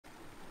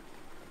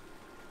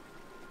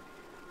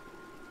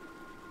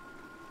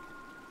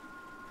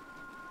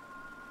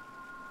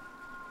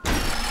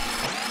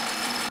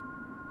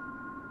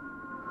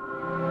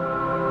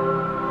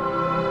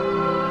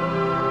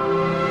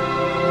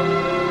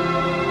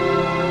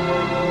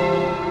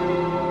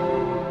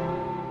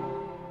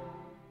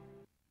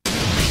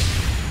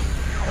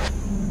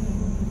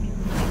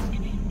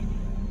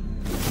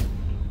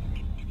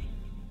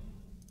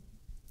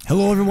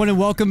Hello, everyone, and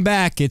welcome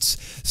back. It's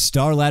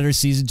Star Ladder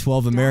Season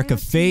 12 America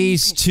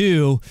Phase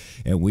 2,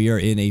 and we are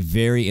in a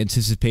very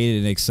anticipated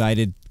and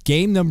excited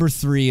game number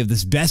 3 of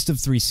this best of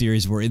 3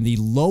 series. We're in the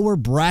lower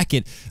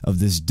bracket of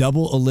this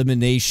double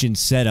elimination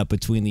setup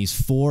between these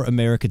 4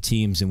 America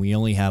teams, and we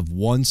only have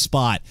one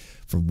spot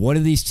for one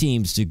of these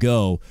teams to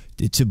go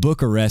to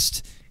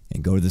Bucharest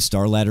and go to the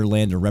Star Ladder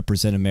land to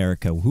represent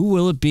America. Who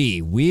will it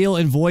be? Wheel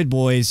and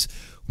Voidboys.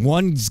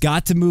 One's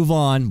got to move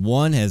on.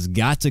 One has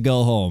got to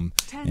go home.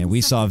 And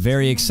we saw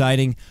very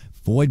exciting.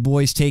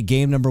 Voidboys take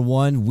game number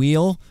 1.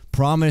 Wheel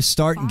promised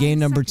start in game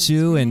number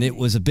 2, and it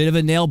was a bit of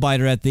a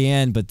nail-biter at the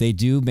end, but they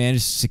do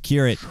manage to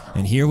secure it.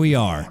 And here we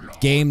are,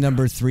 game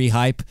number 3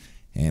 hype.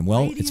 And,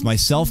 well, it's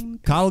myself,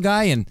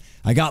 KotLGuy, and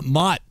I got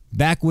Maut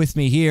back with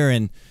me here.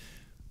 And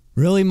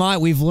really, Maut,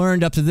 we've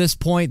learned up to this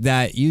point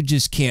that you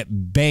just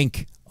can't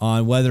bank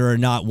on whether or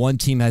not one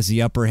team has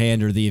the upper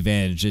hand or the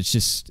advantage. It's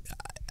just,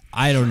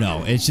 I don't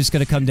know. It's just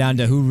going to come down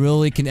to who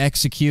really can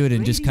execute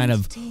and just kind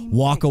of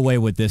walk away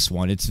with this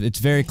one. It's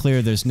very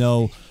clear there's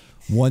no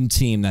one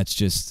team that's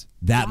just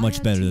that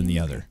much better than the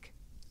other.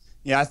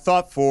 Yeah, I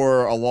thought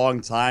for a long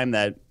time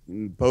that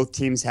both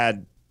teams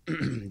had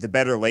the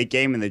better late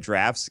game in the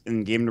drafts.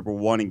 In game number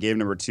 1 and game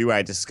number 2,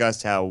 I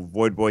discussed how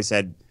Voidboys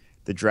had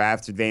the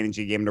draft advantage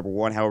in game number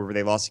 1. However,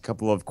 they lost a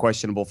couple of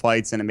questionable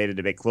fights, and it made it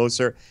a bit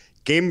closer.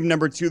 Game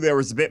number 2, there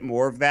was a bit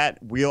more of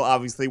that. Wheel,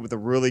 obviously, with a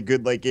really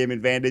good late game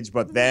advantage,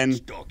 but then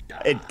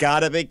it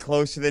got a bit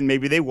closer than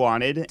maybe they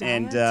wanted.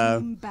 And,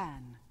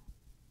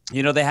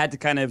 you know, they had to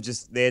kind of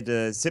they had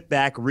to sit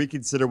back,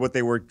 reconsider what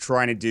they were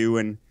trying to do.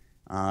 And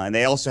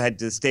they also had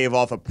to stave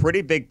off a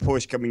pretty big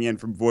push coming in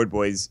from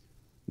Voidboys.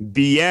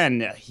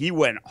 BN, he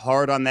went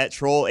hard on that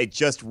troll. It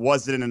just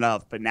wasn't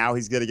enough. But now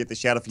he's going to get the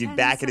Shadow Feud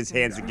back in his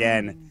hands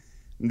again.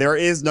 There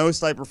is no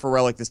Sniper for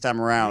Relic this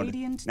time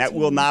around. That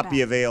will not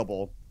be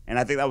available. And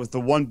I think that was the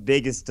one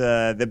biggest,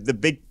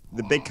 the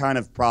big kind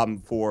of problem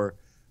for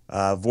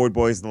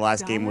Voidboys in the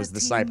last game was the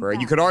Sniper.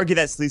 You could argue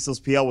that Sleesel's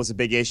PL was a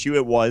big issue.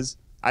 It was.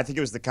 I think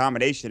it was the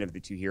combination of the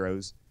two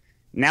heroes.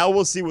 Now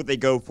we'll see what they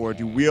go for.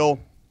 Do Wheel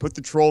put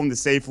the Troll in the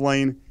safe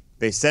lane?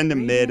 They send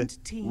him mid.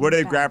 What do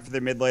they grab for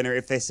their mid laner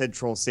if they said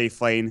Troll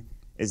safe lane?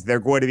 Is there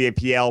going to be a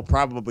PL?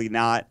 Probably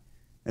not.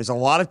 There's a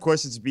lot of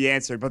questions to be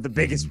answered, but the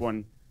biggest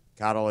one,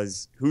 Kotl,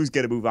 is who's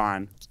going to move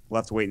on? We'll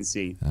have to wait and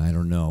see. I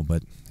don't know,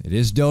 but it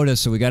is Dota,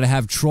 so we got to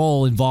have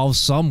Troll involved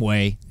some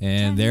way.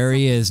 And there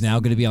he is, now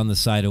going to be on the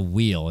side of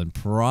Wheel, and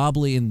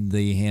probably in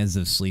the hands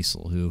of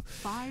Sleesel, who,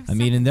 I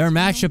mean, in their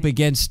matchup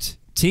against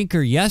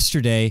Tinker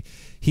yesterday,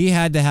 he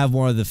had to have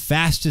one of the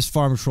fastest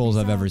farm trolls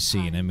I've ever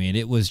seen. I mean,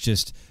 it was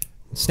just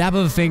snap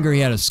of a finger,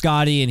 he had a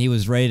Scotty, and he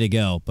was ready to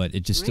go, but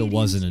it just still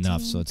wasn't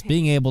enough. So it's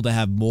being able to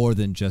have more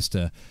than just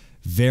a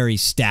very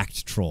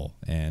stacked troll.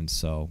 And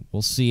so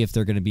we'll see if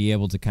they're going to be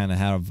able to kind of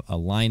have a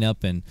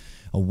lineup and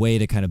a way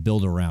to kind of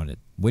build around it.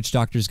 Witch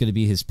Doctor is going to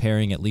be his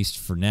pairing, at least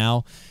for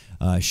now.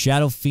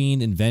 Shadow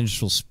Fiend and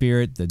Vengeful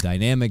Spirit, the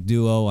dynamic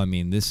duo. I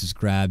mean, this is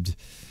grabbed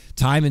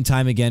time and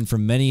time again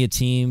from many a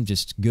team.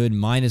 Just good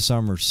minus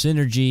armor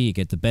synergy. You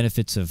get the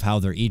benefits of how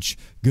they're each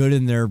good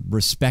in their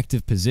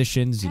respective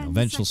positions. You know,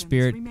 Vengeful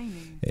Spirit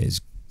is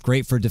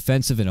great for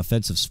defensive and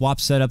offensive swap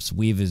setups.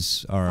 Wave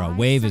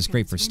is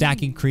great for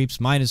stacking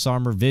creeps, minus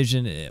armor,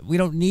 vision. We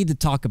don't need to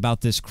talk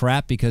about this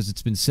crap because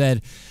it's been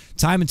said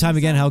time and time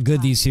again how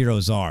good these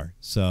heroes are.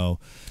 So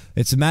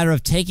it's a matter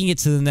of taking it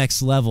to the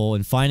next level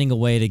and finding a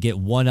way to get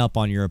one up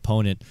on your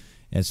opponent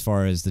as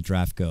far as the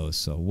draft goes.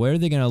 So where are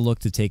they going to look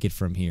to take it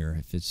from here?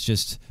 If it's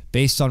just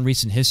based on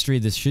recent history,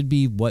 this should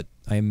be what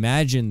I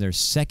imagine their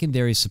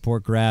secondary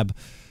support grab.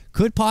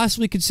 Could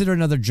possibly consider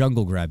another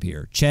jungle grab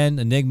here. Chen,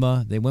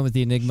 Enigma. They went with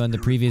the Enigma in the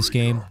previous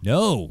game.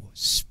 No,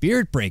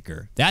 Spirit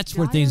Breaker. That's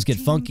where things get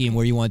funky and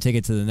where you want to take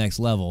it to the next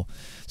level.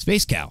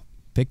 Space Cow,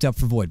 picked up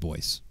for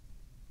Voidboys.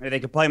 They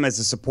could play him as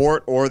a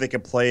support, or they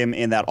could play him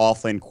in that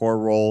offlane core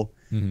role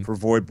for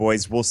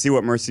Voidboys. We'll see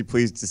what Mercy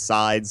Please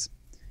decides.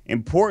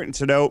 Important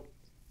to note,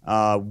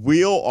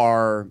 Wheel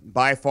are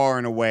by far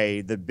and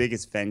away the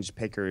biggest Venge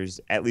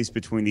pickers, at least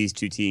between these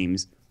two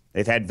teams.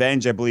 They've had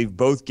Venge, I believe,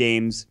 both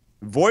games.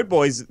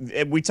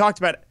 Voidboys, we talked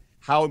about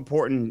how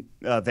important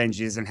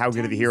Venge is and how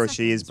good of a hero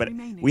she is, but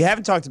we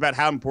haven't talked about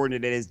how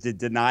important it is to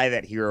deny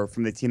that hero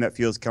from the team that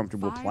feels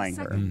comfortable playing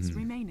her.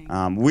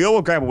 Wheel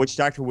will grab a Witch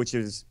Doctor, which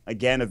is,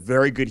 again, a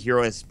very good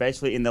hero,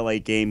 especially in the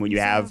late game when you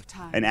have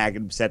an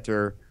Aghanim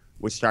Scepter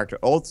Witch Doctor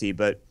ulti,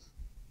 but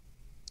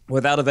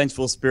without a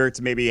Vengeful Spirit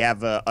to maybe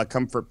have a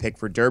comfort pick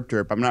for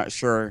Derp, I'm not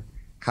sure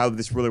how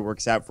this really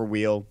works out for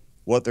Wheel.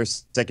 What their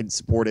second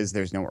support is.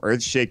 There's no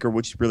Earthshaker,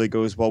 which really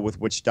goes well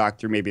with Witch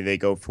Doctor. Maybe they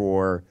go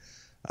for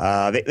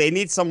they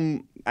need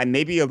some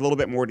maybe a little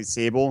bit more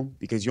disable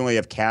because you only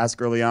have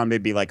Cask early on.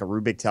 Maybe like a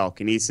Rubik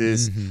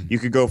Telekinesis. You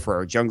could go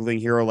for a jungling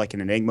hero like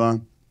an Enigma.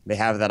 They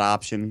have that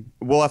option.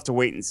 We'll have to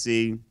wait and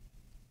see.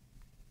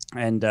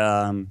 And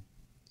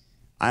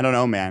I don't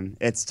know, man.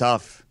 It's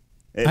tough.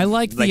 I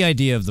like the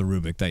idea of the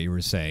Rubik that you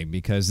were saying,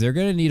 because they're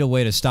going to need a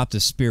way to stop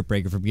the Spirit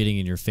Breaker from getting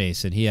in your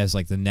face, and he has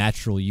like the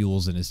natural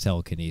Yules in his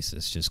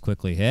telekinesis. Just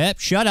quickly,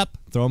 shut up,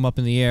 throw him up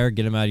in the air,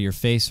 get him out of your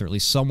face, or at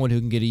least someone who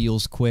can get a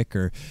Yules quick,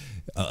 or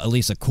at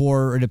least a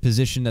core in a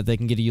position that they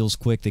can get a Yules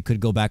quick. They could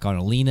go back on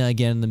Alina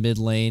again in the mid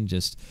lane,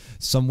 just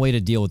some way to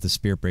deal with the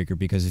Spirit Breaker,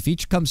 because if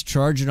each comes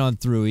charging on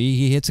through,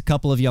 he hits a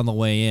couple of you on the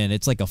way in,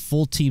 it's like a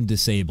full team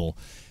disable,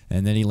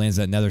 and then he lands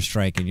that Nether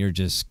Strike, and you're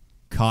just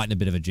caught in a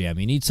bit of a jam.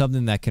 You need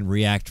something that can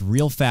react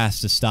real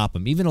fast to stop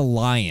him. Even a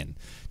Lion.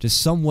 Just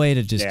some way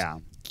to just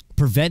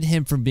prevent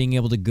him from being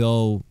able to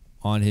go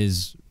on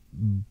his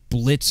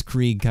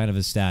blitzkrieg kind of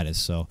a status.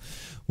 So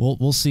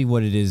we'll see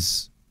what it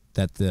is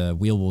that the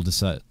wheel will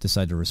decide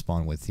to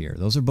respond with here.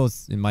 Those are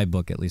both, in my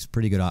book at least,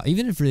 pretty good.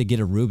 Even if they get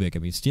a Rubik, I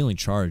mean, Stealing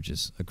Charge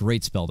is a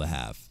great spell to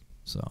have.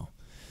 So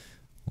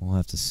we'll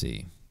have to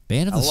see.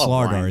 Band of the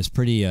Slardar is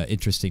pretty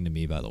interesting to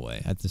me, by the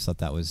way. I just thought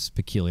that was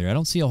peculiar. I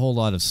don't see a whole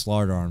lot of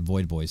Slardar on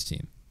Voidboys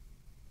team.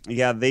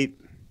 Yeah, they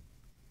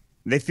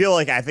feel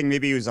like, I think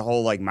maybe it was a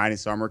whole like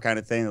minus armor kind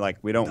of thing. Like,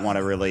 we don't want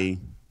to really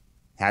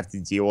have to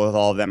deal with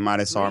all of that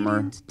minus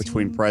armor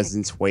between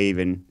presence, wave,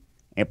 and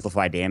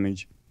amplify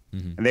damage.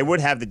 And they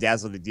would have the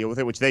Dazzle to deal with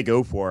it, which they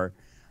go for.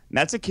 And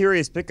that's a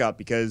curious pickup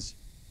because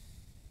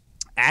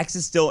Axe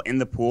is still in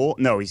the pool.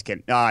 No, he's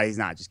kidding. He's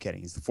not. Just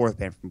kidding. He's the 4th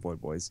ban from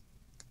Voidboys.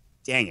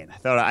 Dang it.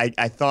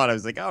 I thought I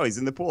was like, oh, he's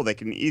in the pool. They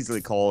can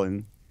easily call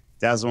and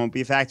Dazzle won't be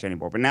a factor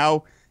anymore. But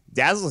now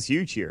Dazzle's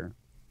huge here.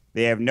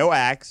 They have no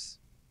Axe.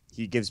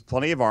 He gives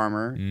plenty of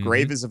armor.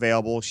 Grave is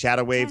available.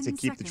 Shadow Wave to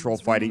keep the troll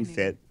fighting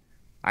fit.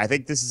 I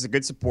think this is a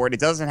good support. It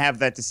doesn't have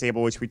that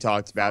disable, which we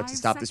talked about, to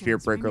stop the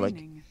Spirit Breaker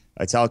like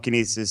a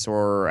Telekinesis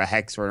or a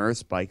Hex or an Earth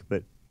Spike.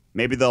 But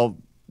maybe they'll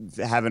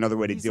have another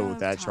way to deal with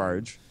that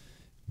charge.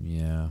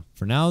 Yeah.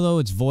 For now, though,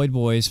 it's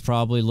Voidboys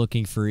probably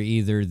looking for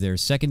either their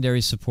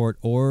secondary support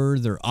or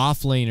their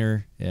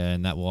offlaner,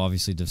 and that will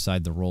obviously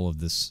decide the role of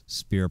this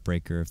Spirit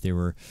Breaker. If they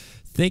were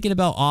thinking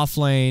about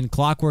offlane,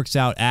 Clockwork's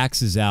out,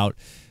 Axe is out,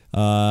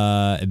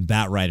 and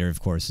Batrider, of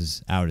course,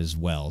 is out as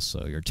well.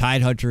 So your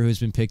Tidehunter, who's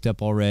been picked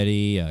up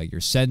already,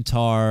 your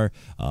Centaur,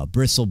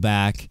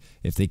 Bristleback.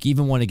 If they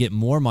even want to get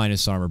more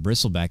minus armor,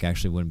 Bristleback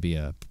actually wouldn't be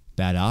a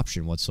bad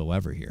option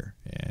whatsoever here,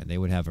 and they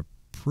would have a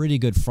pretty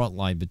good front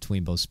line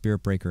between both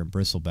Spirit Breaker and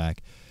Bristleback.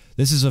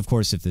 This is, of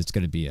course, if it's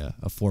going to be a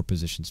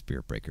 4-position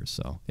Spirit Breaker.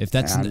 So if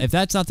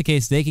that's not the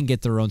case, they can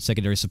get their own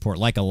secondary support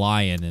like a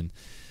Lion, and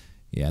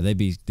yeah, they'd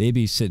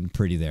be sitting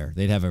pretty there.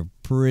 They'd have a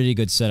pretty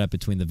good setup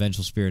between the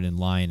Vengeful Spirit and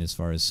Lion as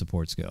far as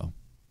supports go.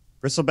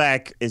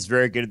 Bristleback is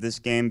very good at this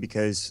game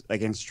because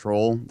against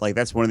Troll, like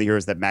that's one of the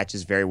heroes that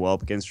matches very well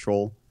up against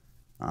Troll.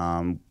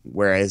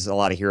 Whereas a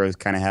lot of heroes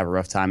kind of have a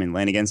rough time in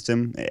lane against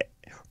him.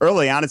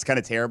 Early on, it's kind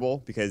of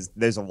terrible because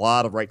there's a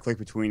lot of right-click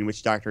between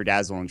Witch Doctor,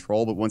 Dazzle, and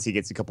Troll, but once he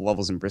gets a couple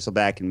levels in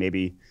Bristleback and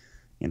maybe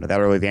that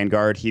early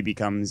Vanguard, he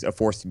becomes a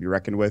force to be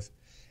reckoned with.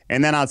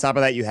 And then on top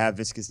of that, you have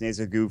Viscous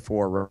Nasal Goo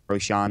for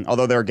Roshan.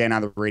 Although they're, again,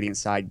 on the Radiant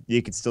side,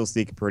 you could still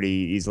sneak it pretty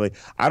easily.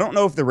 I don't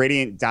know if the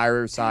Radiant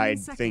Dire side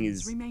thing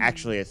is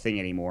actually a thing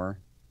anymore.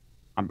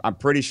 I'm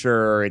pretty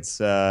sure it's...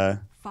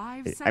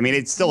 I mean,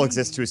 it still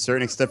exists to a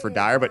certain extent for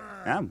Dire, but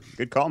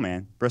good call,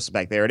 man.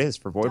 Bristleback, there it is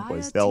for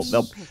Voidboys.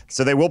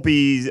 So they will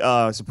be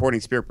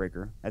supporting Spirit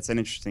Breaker. That's an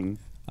interesting.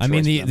 I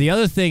mean, the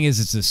other thing is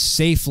it's a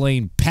safe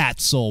lane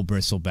Pat Soul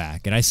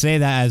Bristleback, and I say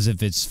that as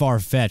if it's far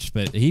fetched,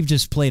 but he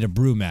just played a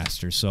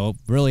Brewmaster, so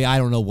really I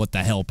don't know what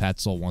the hell Pat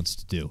Soul wants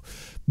to do.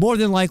 More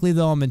than likely,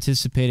 though, I'm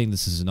anticipating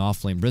this is an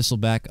off-lane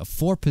Bristleback, a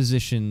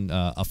 4-position,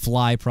 a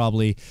fly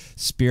probably,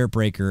 Spirit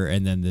Breaker,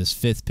 and then this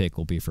 5th pick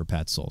will be for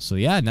Pat Soul. So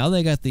yeah, now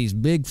they got these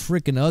big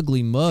freaking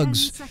ugly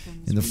mugs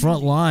in the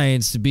front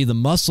lines to be the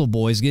muscle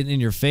boys getting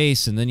in your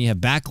face, and then you have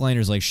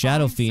backliners like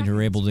Shadow Fiend who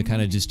are able to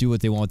kind of just do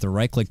what they want with their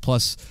right-click,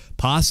 plus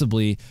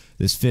possibly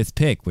this 5th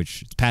pick,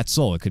 which is Pat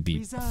Soul. It could be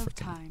a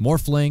freaking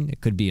Morphling, it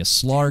could be a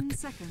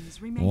Slark.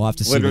 We'll have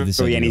to see what this is.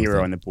 Literally any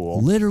hero in the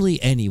pool.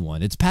 Literally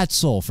anyone. It's Pat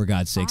Soul, for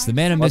God's sakes. The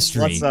man of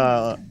mystery.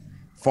 Let's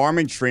farm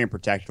and tree and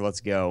protector. Let's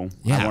go.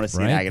 Yeah, I want to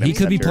see right? He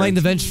could be playing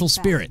the Vengeful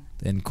Spirit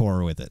and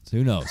core with it.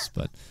 Who knows?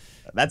 But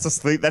that's a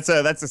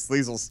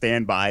Sleazel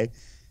standby.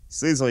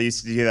 Sleazel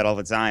used to do that all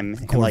the time,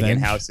 like in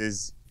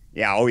houses.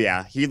 Yeah, oh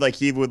yeah. He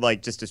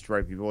would just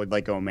destroy people.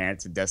 Would go, man,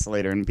 it's a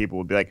Desolator, and people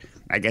would be like,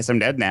 I guess I'm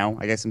dead now.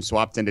 I guess I'm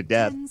swapped into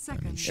death. I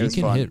mean,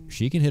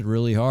 she can hit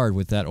really hard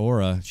with that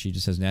aura. She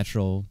just has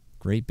natural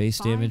great base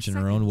damage and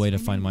her own way to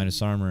find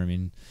minus armor. I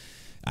mean,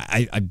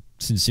 I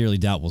sincerely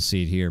doubt we'll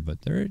see it here, but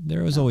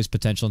there was always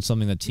potential and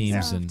something that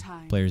teams and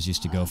players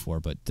used to go for.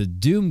 But the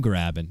Doom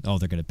grab, and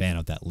they're going to ban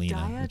out that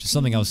Lina, which is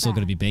something I was still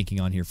going to be banking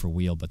on here for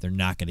Wheel, but they're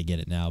not going to get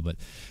it now. But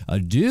a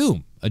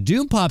Doom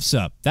pops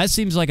up. That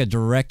seems like a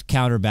direct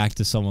counter back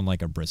to someone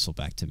like a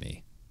Bristleback to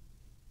me.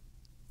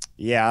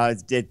 Yeah,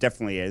 it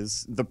definitely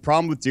is. The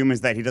problem with Doom is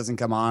that he doesn't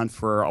come on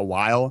for a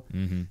while,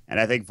 and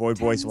I think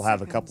Voidboys will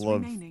have a couple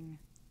of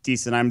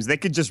decent items. They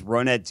could just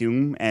run at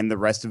Doom and the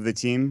rest of the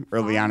team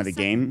early on in the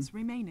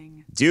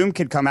game. Doom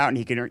could come out and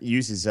he can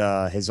use his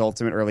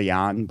ultimate early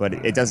on, but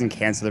it doesn't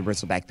cancel the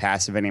Bristleback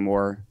passive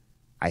anymore.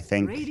 I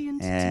think,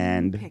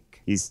 and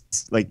he's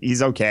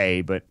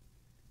okay, but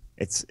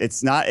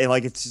it's not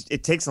like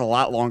it takes a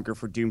lot longer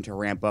for Doom to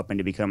ramp up and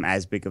to become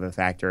as big of a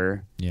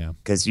factor. Yeah,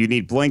 because you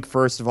need Blink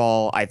first of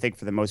all. I think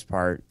for the most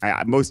part,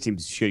 most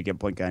teams should get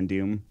Blink on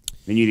Doom.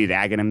 Then you need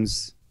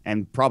Aghanims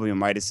and probably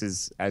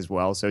Midas as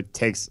well. So it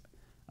takes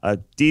a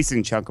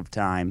decent chunk of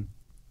time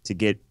to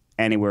get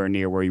anywhere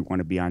near where you want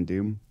to be on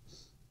Doom.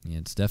 Yeah,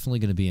 it's definitely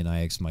going to be an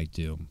IX Mike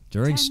Doom.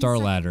 During Star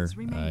Ladder,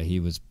 when he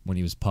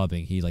was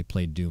pubbing, he like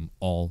played Doom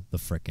all the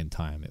frickin'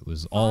 time. It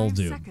was all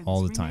Doom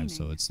all the time.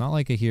 So it's not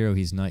like a hero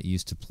he's not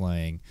used to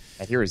playing.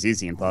 That hero's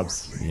easy in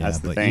pubs. Yeah, that's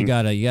the but thing.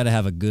 you gotta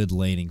have a good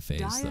laning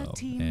phase though,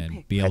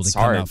 and be able to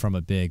come out from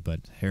a big. But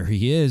here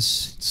he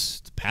is.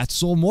 It's the Pat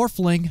Soul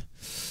Morphling.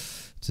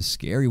 It's a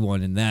scary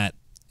one in that.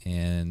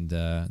 And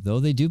though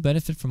they do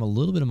benefit from a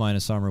little bit of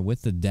minus armor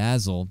with the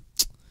Dazzle,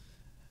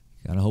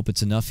 gotta hope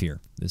it's enough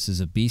here. This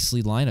is a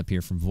beastly lineup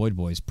here from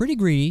Voidboys. Pretty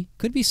greedy.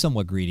 Could be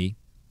somewhat greedy.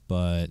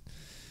 But,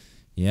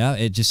 yeah,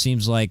 it just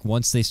seems like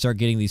once they start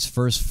getting these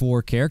first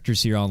 4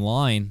 characters here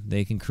online,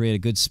 they can create a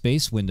good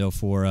space window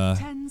for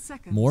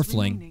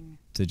Morphling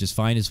to just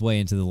find his way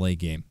into the late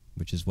game,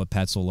 which is what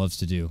Patsoul loves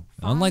to do.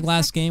 Unlike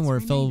last game where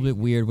it felt a bit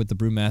weird with the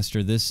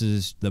Brewmaster, this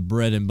is the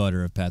bread and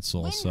butter of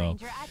Patsoul. So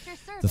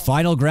the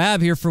final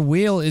grab here for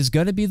Wheel is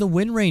going to be the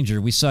Wind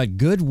Ranger. We saw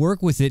good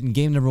work with it in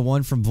game number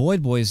 1 from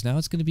Voidboys. Now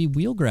it's going to be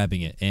Wheel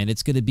grabbing it, and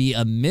it's going to be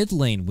a mid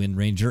lane Wind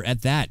Ranger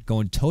at that,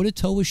 going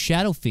toe-to-toe with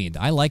Shadow Fiend.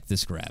 I like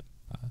this grab.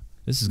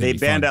 This is going to be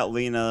fun. They banned out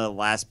Lina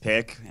last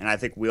pick, and I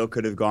think Wheel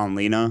could have gone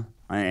Lina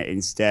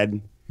instead.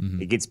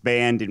 It gets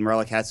banned, and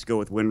Relic has to go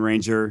with Wind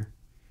Ranger.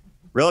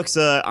 Relic's,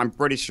 I'm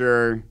pretty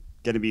sure,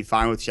 going to be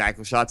fine with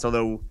Shackle Shots,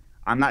 although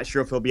I'm not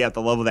sure if he'll be at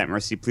the level that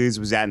Mercy Please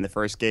was at in the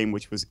first game,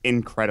 which was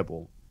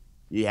incredible.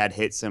 He had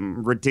hit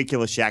some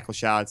ridiculous Shackle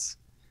Shots.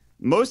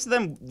 Most of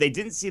them, they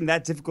didn't seem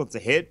that difficult to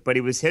hit, but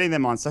he was hitting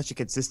them on such a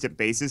consistent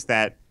basis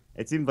that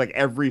it seemed like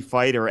every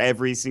fight or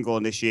every single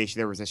initiation,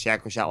 there was a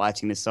Shackle Shot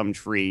latching to some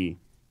tree,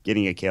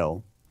 getting a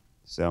kill.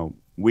 So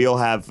we'll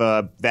have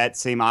that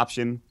same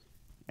option,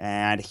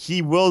 and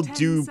he will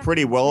do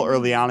pretty well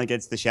early on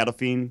against the Shadow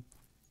Fiend.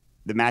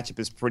 The matchup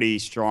is pretty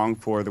strong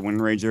for the Wind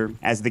Ranger.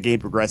 As the game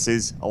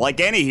progresses, like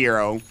any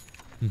hero,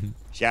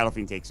 Shadow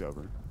Fiend takes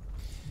over.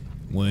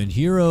 When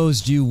heroes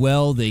do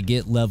well, they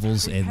get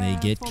levels and they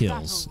get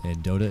kills,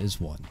 and Dota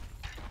is one.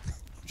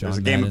 There's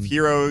a game of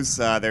heroes.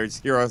 There's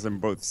heroes on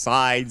both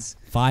sides.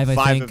 Five, I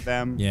think. 5 of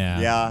them.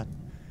 Yeah.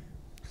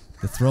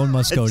 The throne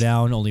must go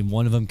down. Only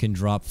one of them can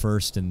drop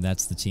first, and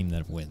that's the team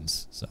that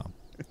wins. So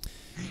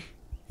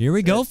here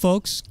we go,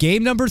 folks.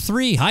 Game number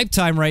 3. Hype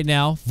time right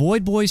now.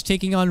 Voidboys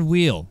taking on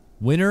Wheel.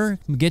 Winner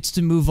gets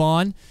to move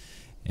on.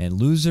 And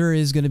loser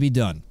is going to be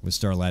done with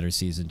Star Ladder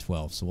Season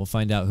 12. So we'll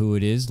find out who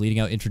it is. Leading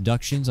out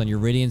introductions on your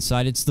Radiant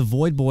side, it's the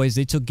Voidboys.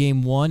 They took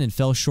Game 1 and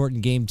fell short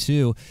in Game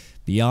 2.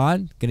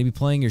 Beyond, going to be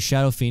playing your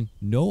Shadow Fiend.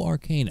 No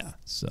Arcana.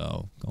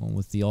 So going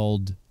with the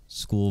old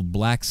school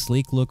black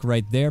sleek look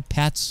right there.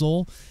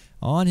 Patsoul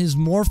on his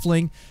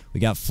Morphling. We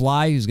got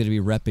Fly, who's going to be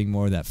repping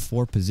more of that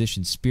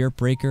 4-position Spirit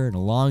Breaker. And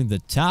along the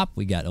top,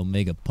 we got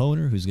Omega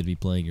Poner, who's going to be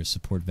playing your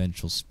support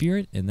Vengeful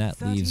Spirit. And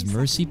that leaves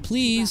Mercy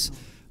Please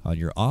on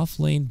your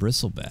off-lane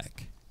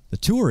Bristleback. The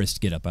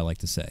tourist get-up, I like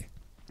to say.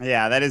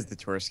 Yeah, that is the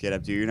tourist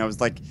get-up, dude. I was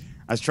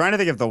trying to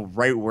think of the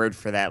right word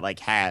for that, like,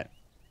 hat.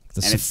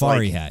 The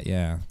safari hat,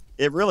 yeah.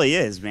 It really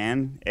is,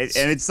 man. And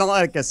it's not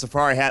like a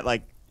safari hat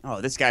like,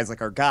 oh, this guy's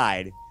like our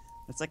guide.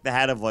 It's like the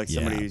hat of like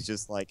somebody who's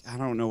just like, I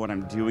don't know what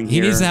I'm doing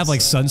here. He needs to have like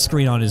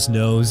sunscreen on his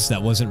nose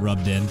that wasn't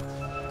rubbed in.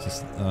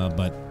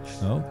 But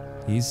no,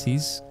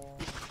 he's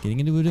getting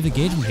into a bit of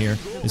engagement here.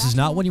 This is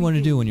not what you want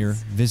to do when you're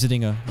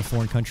visiting a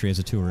foreign country as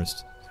a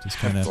tourist. Just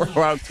kind of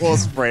throw out cool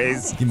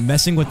sprays. You're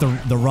messing with the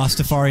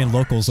Rastafarian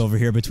locals over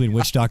here between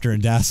Witch Doctor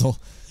and Dazzle.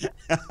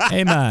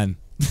 Hey man,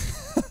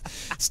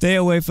 stay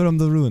away from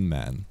the ruin,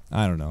 man.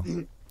 I don't know.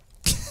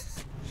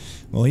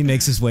 Well, he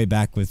makes his way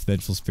back with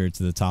Vengeful Spirit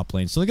to the top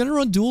lane. So they're going to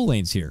run dual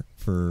lanes here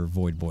for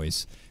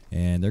Voidboys.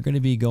 And they're going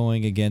to be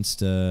going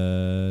against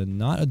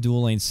not a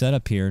dual lane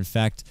setup here. In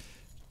fact,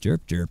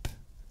 Derp.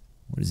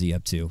 What is he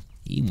up to?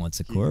 He wants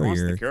a courier. He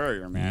wants the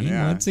courier, man. He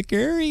wants a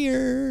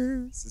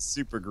courier. This is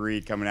super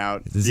greed coming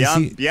out.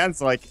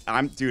 Beyond's like,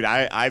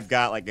 I've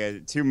got like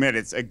a good 2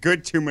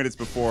 minutes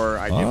before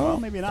I get, well,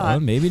 maybe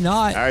not. Maybe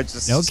not.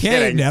 Just okay,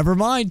 kidding. Never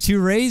mind. 2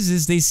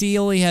 raises. They see he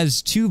only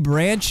has 2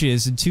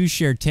 branches and 2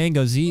 shared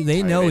tangos.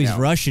 They know he's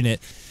rushing it.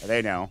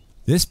 They know.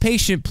 This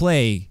patient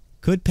play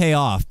could pay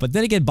off. But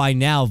then again, by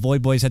now,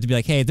 Voidboys have to be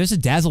like, hey, if there's a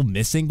Dazzle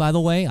missing, by the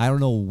way, I don't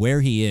know where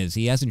he is.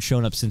 He hasn't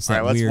shown up since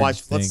that weird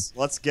thing.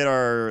 Let's get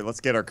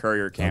our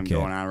courier cam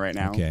going on right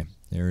now. Okay,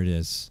 there it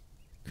is.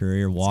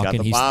 Courier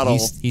walking.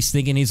 He's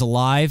thinking he's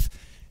alive.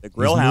 The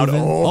grill hound.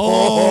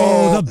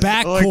 Oh, the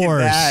back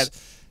course.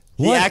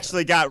 He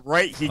actually got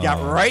right. He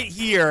got right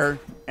here.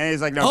 And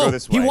he's like, no, go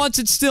this way. He wants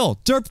it still.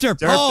 Derp.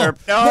 Derp.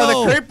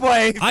 No, the creep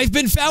wave. I've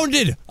been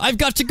founded. I've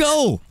got to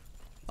go.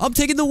 I'm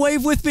taking the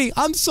wave with me.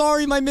 I'm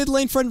sorry, my mid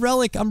lane friend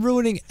Relic. I'm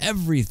ruining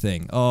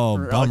everything. Oh,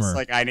 bummer. It's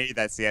like, I need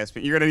that CS,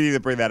 but you're going to need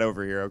to bring that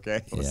over here,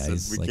 okay? Yeah,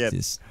 he's like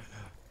this.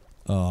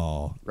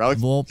 Oh.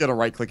 Relic's going to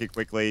right-click it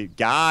quickly.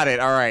 Got it.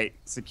 All right.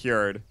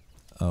 Secured.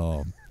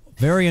 Oh.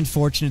 Very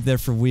unfortunate there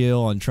for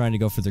Wheel on trying to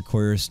go for the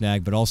courier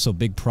snag, but also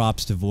big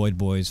props to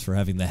Voidboys for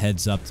having the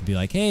heads up to be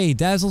like, hey,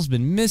 Dazzle's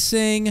been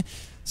missing.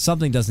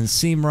 Something doesn't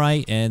seem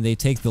right, and they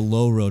take the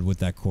low road with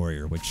that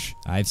courier, which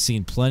I've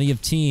seen plenty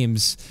of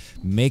teams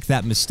make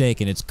that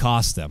mistake, and it's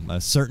cost them. A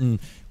certain,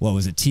 what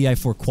was it,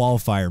 TI4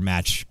 qualifier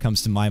match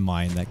comes to my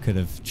mind that could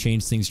have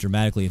changed things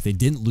dramatically if they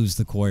didn't lose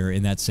the courier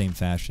in that same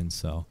fashion.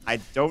 So I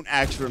don't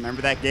actually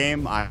remember that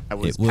game. I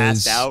was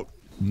passed out.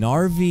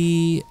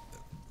 Narvi,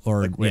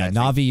 or Liquid,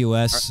 Navi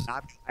US.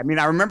 I mean,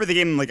 I remember the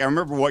game. Like, I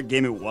remember what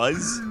game it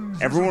was.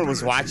 Everyone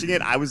was watching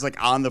it. I was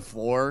like on the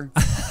floor,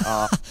 in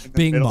the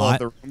being middle Maut. of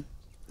the room.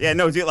 Yeah,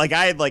 no, dude. Like,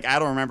 I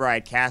don't remember. I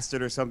had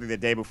casted or something the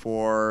day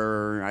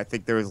before. I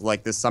think there was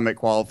like the Summit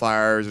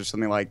qualifiers or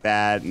something like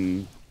that,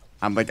 and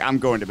I'm like, I'm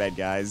going to bed,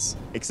 guys.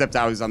 Except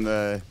I was in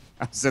the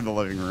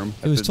living room.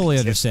 It was totally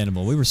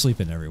understandable. We were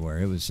sleeping everywhere.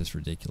 It was just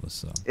ridiculous.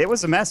 So it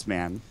was a mess,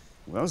 man.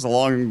 That was a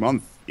long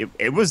month.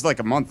 It was like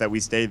a month that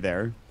we stayed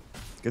there.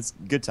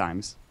 Good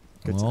times.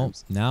 Good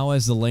times. Now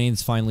as the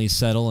lanes finally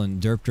settle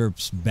and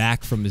Derp's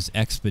back from his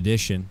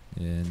expedition,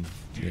 and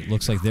it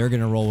looks like they're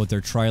going to roll with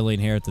their tri-lane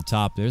here at the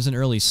top. There's an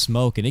early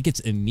smoke, and it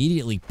gets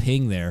immediately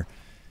pinged there.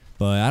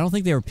 But I don't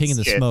think they were pinging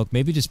the smoke.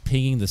 Maybe just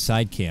pinging the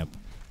side camp.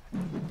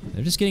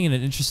 They're just getting in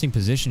an interesting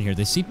position here.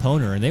 They see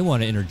Poner, and they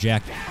want to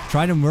interject.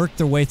 Trying to work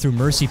their way through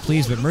Mercy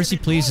Please, but Mercy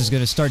Please is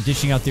going to start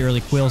dishing out the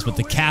early quills, but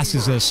the cask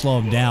is going to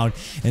slow them down,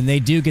 and they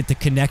do get the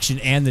connection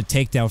and the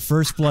takedown.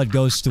 First blood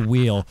goes to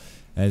Wheel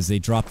as they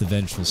drop the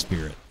Vengeful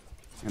Spirit.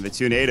 And the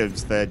two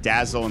natives, the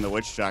Dazzle and the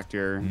Witch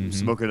Doctor,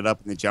 smoking it up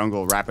in the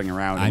jungle, wrapping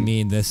around. I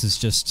mean, this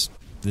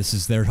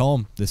is their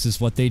home. This is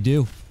what they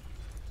do.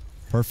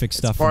 Perfect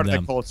stuff for them. It's part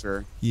of the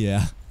culture.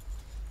 Yeah.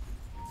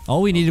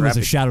 All we needed was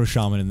a Shadow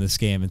Shaman in this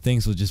game, and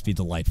things would just be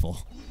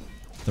delightful.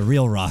 The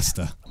real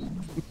Rasta.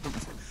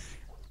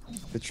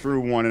 The true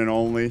one and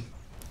only.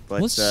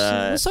 But,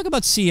 let's talk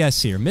about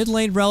CS here. Mid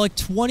lane Relic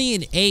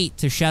 20-8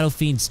 to Shadow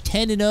Fiend's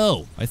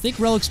 10-0. I think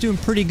Relic's doing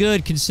pretty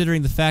good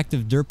considering the fact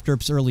of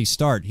Derp's early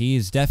start. He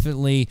has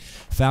definitely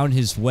found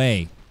his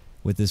way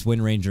with this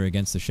Wind Ranger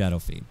against the Shadow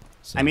Fiend.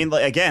 So. I mean,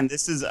 again,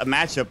 this is a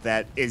matchup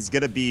that is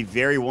going to be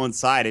very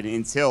one-sided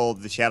until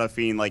the Shadow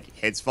Fiend like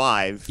hits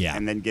 5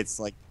 and then gets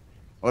like,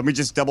 let me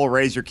just double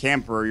raise your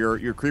camper,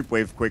 your creep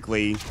wave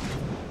quickly,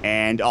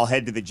 and I'll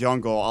head to the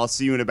jungle. I'll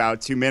see you in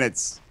about 2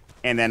 minutes.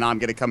 And then I'm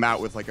going to come out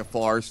with like a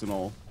full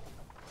arsenal.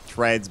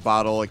 Treads,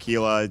 bottle,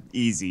 Aquila,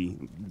 easy.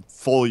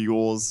 Full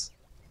Yules.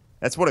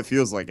 That's what it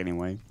feels like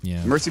anyway.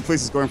 Yeah. Mercy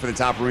Police is going for the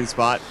top rune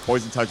spot.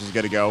 Poison Touch is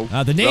going to go.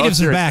 The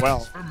natives are back.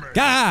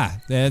 Gah!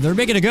 They're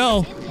making a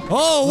go.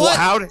 Oh, what? Well,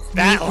 how did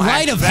that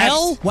Light of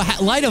hell?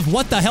 Light of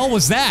what the hell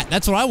was that?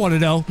 That's what I want to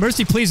know.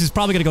 Mercy Please is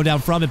probably going to go down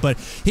from it, but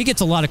he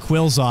gets a lot of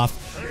quills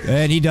off.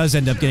 And he does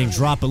end up getting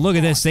dropped. But look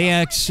at this. They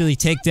actually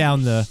take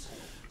down the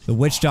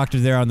Witch Doctor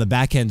there on the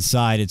backhand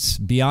side. It's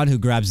Beyond who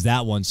grabs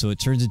that one, so it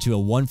turns into a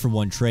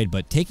 1-for-1 trade.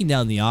 But taking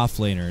down the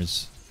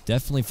offlaners,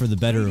 definitely for the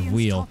better of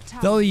Wheel.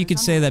 Though you could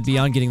say that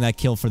Beyond getting that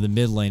kill for the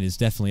mid lane is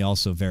definitely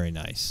also very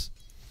nice.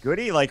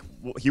 Goody, like,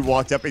 he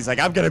walked up, he's like,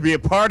 I'm going to be a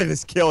part of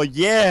this kill.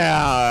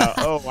 Yeah!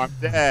 Oh, I'm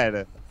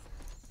dead.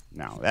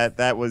 No,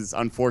 that was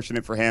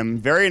unfortunate for him.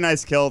 Very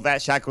nice kill.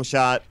 That shackle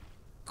shot,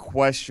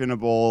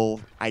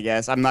 questionable, I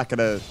guess. I'm not going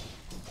to...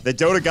 The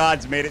Dota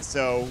gods made it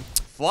so...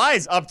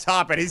 Flies up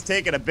top, and he's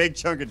taking a big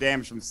chunk of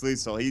damage from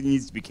Sleesel. He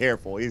needs to be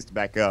careful. He needs to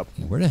back up.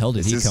 Where the hell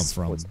did he come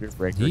from?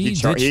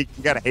 He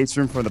got a haste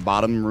room from the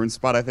bottom rune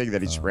spot, I think,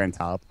 that he just ran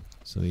top.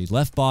 So he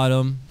left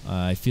bottom.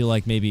 I feel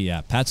like maybe,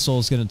 Pat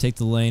Soul's going to take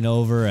the lane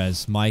over,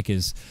 as Mike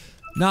is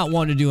not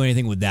wanting to do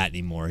anything with that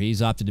anymore.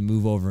 He's opted to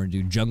move over and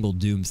do Jungle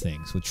Doom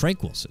things with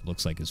Tranquils, it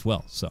looks like, as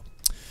well. So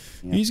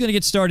he's going to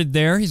get started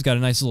there. He's got a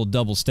nice little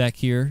double stack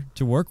here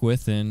to work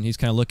with, and he's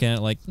kind of looking at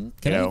it like,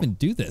 can I even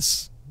do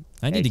this?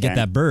 I need to get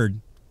that bird.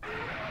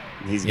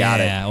 He's got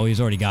it. Yeah, oh, he's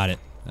already got it.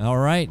 All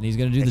right, and he's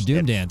going to do the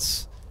Doom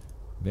dance.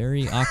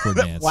 Very awkward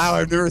dance. Wow,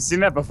 I've never seen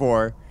that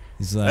before.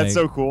 He's like, that's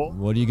so cool.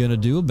 What are you going to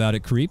do about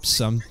it,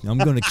 creeps? I'm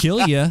going to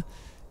kill you,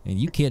 and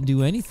you can't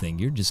do anything.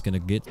 You're just going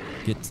to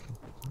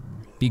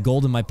be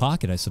gold in my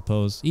pocket, I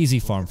suppose. Easy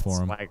farm for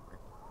him.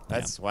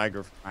 That's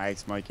swagger from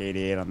Ike's Mike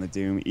 88 on the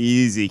Doom.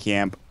 Easy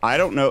camp. I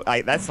don't know.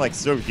 That's like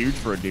so huge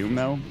for a Doom,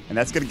 though. And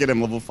that's going to get him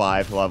level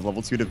 5. He'll have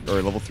level 2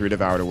 or level 3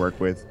 Devour to work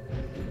with.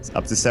 It's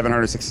up to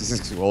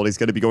 766 gold. He's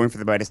going to be going for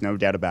the Midas, no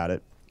doubt about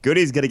it.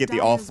 Goody's going to get the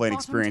off-lane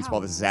experience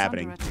while this is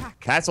happening.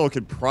 Castle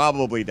could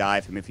probably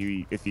dive him if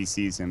he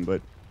sees him,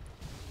 but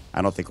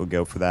I don't think he'll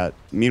go for that.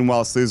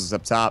 Meanwhile, Sleazel's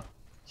up top.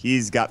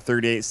 He's got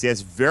 38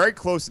 CS, very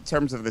close in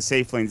terms of the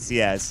safe lane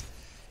CS.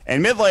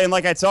 And mid lane,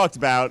 like I talked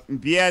about,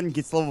 Bien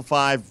gets level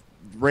 5,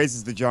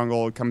 raises the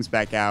jungle, comes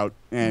back out,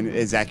 and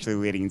is actually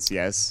leading in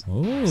CS.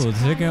 Oh,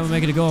 they're going to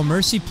make it a go on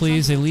Mercy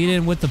Please. They lead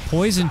in with the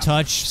Poison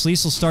Touch.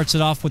 Sleesel starts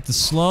it off with the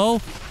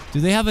slow. Do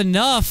they have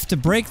enough to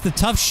break the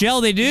tough shell?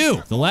 They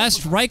do. The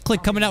last right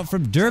click coming out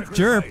from Derp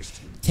Derp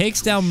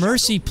takes down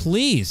Mercy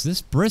Please.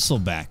 This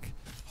Bristleback.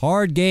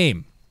 Hard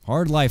game.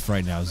 Hard life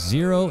right now.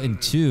 0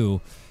 and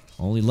 2.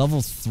 Only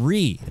level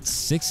 3. It's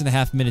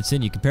 6.5 minutes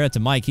in. You compare it to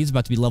Mike. He's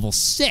about to be level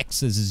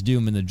 6 as his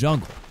Doom in the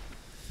jungle.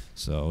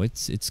 So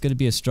it's going to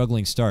be a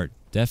struggling start.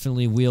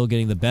 Definitely Wheel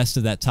getting the best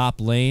of that top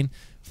lane.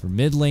 For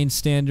mid lane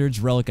standards,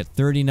 Relic at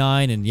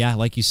 39, and yeah,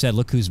 like you said,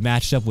 look who's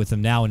matched up with him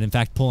now, and in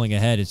fact pulling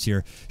ahead. It's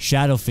your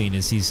Shadow Fiend.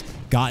 As he's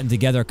gotten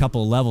together a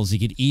couple of levels, he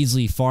could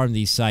easily farm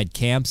these side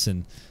camps,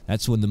 and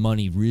that's when the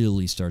money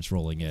really starts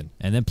rolling in.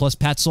 And then plus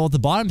Pat Soul at the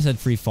bottom said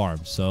free farm,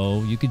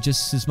 so you could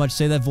just as much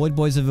say that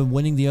Voidboys have been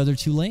winning the other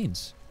 2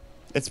 lanes.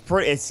 It's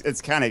pretty.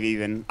 It's kind of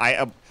even.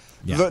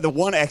 The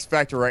one X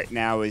factor right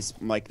now is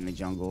Mike in the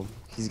jungle.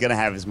 He's going to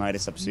have his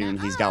Midas up soon.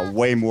 He's got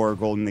way more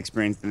golden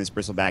experience than this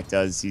Bristleback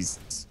does. He's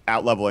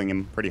out-leveling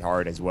him pretty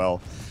hard as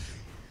well.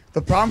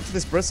 The problem for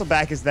this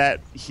Bristleback is that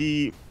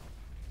he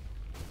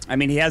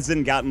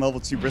hasn't gotten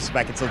level 2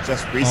 Bristleback until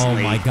just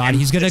recently. Oh my god,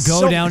 he's going to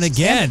go down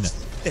again.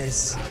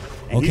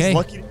 And he's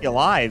lucky to be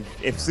alive.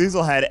 If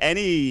Sleazel had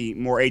any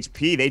more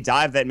HP, they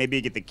dive that, maybe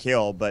get the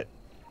kill, but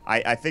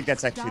I think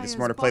that's actually the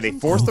smarter play. They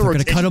force the rotation. They're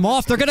going to cut him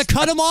off. They're going to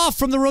cut him off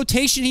from the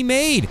rotation he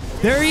made.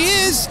 There he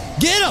is.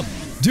 Get him.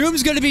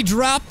 Doom's going to be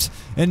dropped,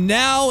 and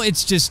now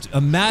it's just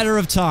a matter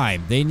of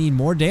time. They need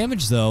more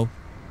damage, though.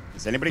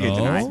 Is anybody going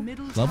to deny?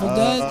 Level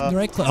dead.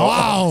 Right click.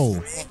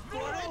 Oh!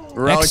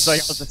 Relic's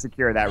like, let's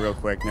secure that real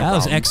quick. That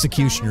was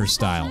Executioner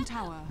style.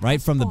 Right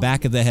from the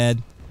back of the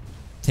head.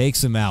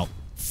 Takes him out.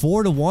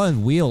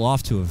 4-1. Wheel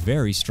off to a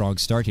very strong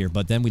start here,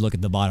 but then we look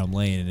at the bottom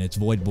lane, and it's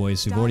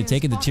Voidboys who've already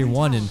taken the tier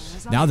 1, and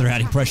now they're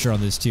adding pressure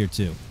on this tier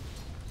 2.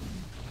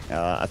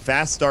 A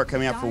fast start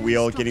coming up for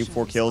Wheel, getting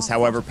 4 kills.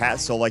 However,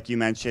 Pat Soul, like you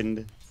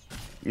mentioned,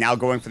 now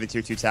going for the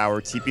tier 2 tower.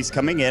 TP's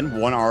coming in.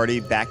 1 already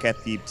back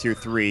at the tier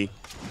 3.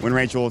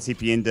 Windranger will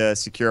TP in to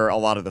secure a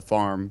lot of the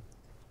farm.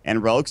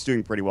 And Relic's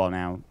doing pretty well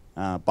now.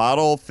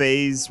 Bottle,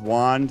 Phase,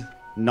 Wand,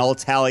 Null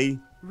Tally.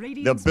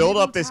 The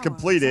build-up is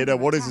completed.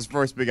 What is his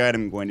first big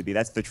item going to be?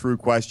 That's the true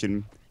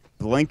question.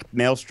 Blink,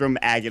 Maelstrom,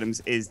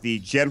 Agatums is the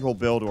general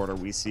build order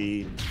we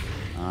see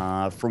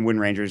from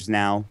Windrangers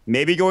now.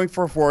 Maybe going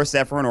for a Forest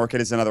Zephyr and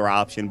Orchid is another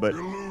option, but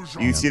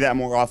you see that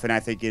more often, I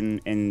think,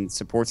 in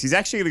supports. He's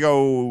actually going to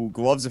go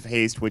Gloves of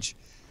Haste, which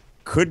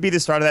could be the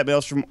start of that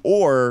Maelstrom,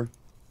 or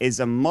is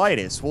a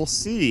Midas. We'll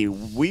see.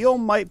 Wheel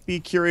might be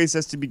curious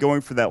as to be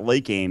going for that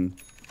late game.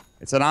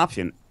 It's an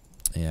option.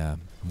 Yeah,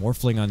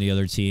 Morphling on the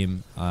other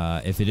team.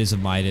 If it is a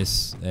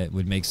Midas, it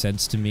would make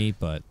sense to me,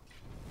 but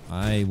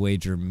I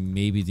wager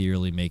maybe the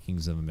early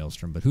makings of a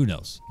Maelstrom, but who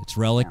knows? It's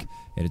Relic,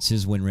 and it's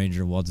his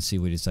Windranger. We'll have to see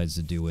what he decides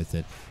to do with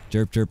it.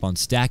 Derp Derp on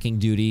stacking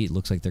duty. It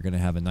looks like they're going to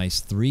have a nice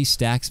 3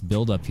 stacks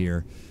build up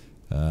here.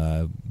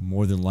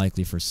 More than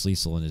likely for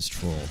Sleazel and his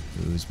Troll,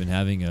 who's been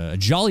having a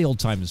jolly old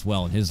time as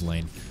well in his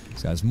lane.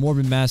 He's got his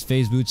Morbid Mass,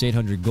 Phase Boots,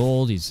 800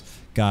 gold. He's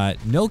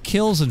got no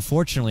kills,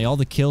 unfortunately. All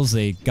the kills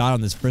they got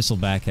on this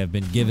Bristleback have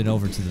been given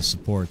over to the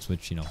supports,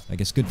 which, you know, I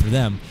guess good for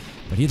them.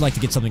 But he'd like to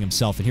get something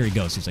himself, and here he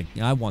goes. He's like,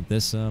 I want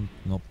this. Nope,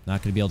 not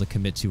going to be able to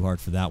commit too hard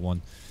for that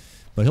one.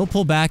 But he'll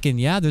pull back, and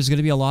yeah, there's going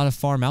to be a lot of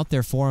farm out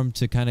there for him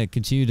to kind of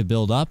continue to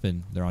build up,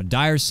 and they're on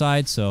Dire's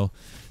side, so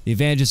the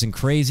advantage isn't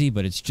crazy,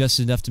 but it's just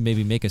enough to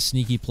maybe make a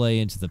sneaky play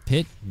into the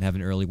pit and have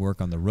an early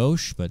work on the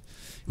Roche. But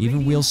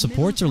even Wheel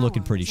supports are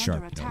looking pretty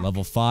sharp. You know,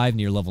 level 5,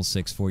 near level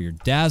 6 for your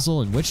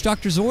Dazzle, and Witch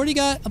Doctor's already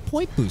got a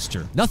point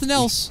booster. Nothing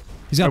else.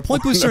 He's got a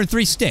point booster and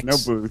 3 sticks. No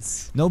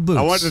boots. No boots.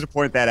 I wanted to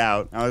point that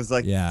out. I was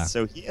like, yeah.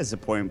 So he has a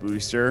point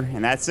booster,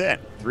 and that's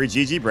it. 3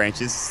 GG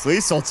branches.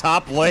 Sleazel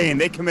top lane.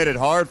 They committed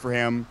hard for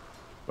him,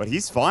 but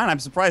he's fine. I'm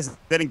surprised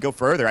they didn't go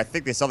further. I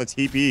think they saw the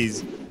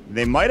TPs.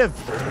 They might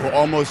have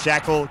almost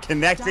Shackle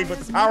connecting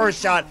with the power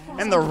shot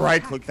and the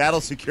right click. That'll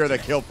secure the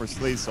kill for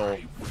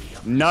Sleazel.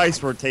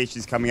 Nice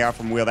rotations coming out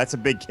from Wheel. That's a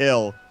big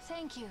kill.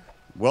 Thank you.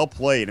 Well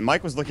played. And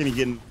Mike was looking to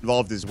get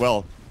involved as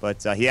well,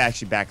 but he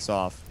actually backs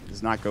off.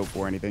 Does not go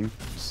for anything.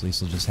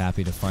 Sleazel just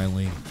happy to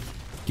finally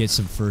get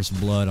some first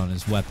blood on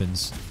his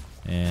weapons.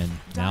 And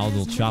now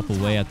they'll chop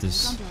away at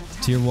this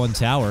tier 1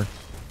 tower.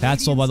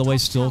 Pat Soul, by the way,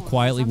 still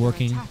quietly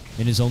working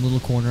in his own little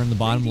corner in the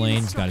bottom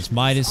lane. He's got his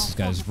Midas, he's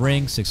got his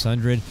ring,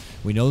 600.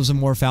 We know there's a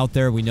Morph out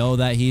there. We know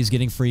that he's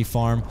getting free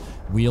farm.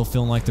 Wheel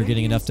feeling like they're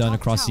getting enough done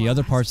across the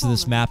other parts of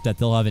this map that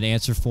they'll have an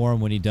answer for him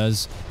when he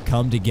does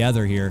come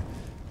together here.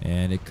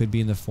 And it could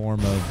be in the form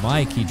of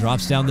Mike. He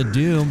drops down the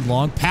Doom.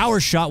 Long power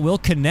shot will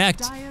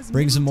connect.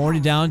 Brings him already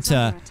down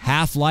to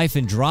half life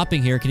and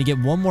dropping here. Can he get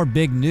one more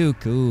big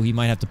nuke? Ooh, he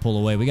might have to pull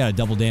away. We got a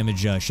double damage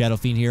Shadow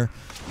Fiend here.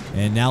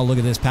 And now look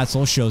at this. Pat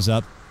Soul shows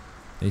up.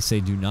 They say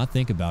do not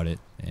think about it.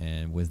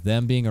 And with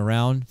them being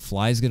around,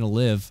 Fly's going to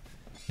live.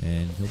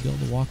 And he'll be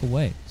able to walk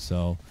away.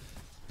 So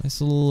nice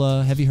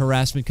little heavy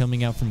harassment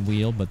coming out from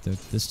Wheel. But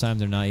this time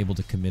they're not able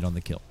to commit on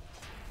the kill.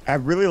 I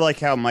really like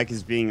how Mike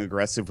is being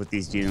aggressive with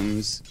these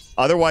Dooms.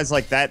 Otherwise,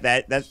 like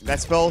that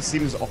spell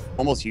seems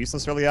almost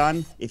useless early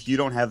on if you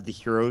don't have the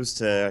heroes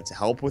to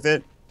help with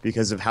it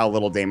because of how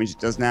little damage it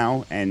does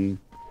now and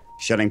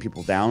shutting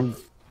people down.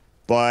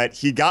 but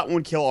he got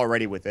 1 kill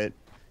already with it.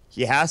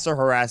 He has to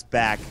harass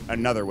back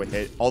another with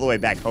it, all the way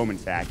back home, in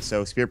fact.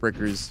 So Spirit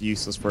Breaker is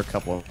useless for a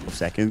couple of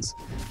seconds.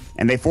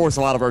 And they force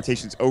a lot of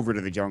rotations over to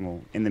the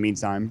jungle in the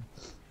meantime.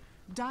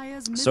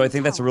 So I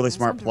think that's a really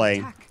smart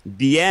play.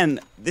 Bien,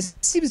 this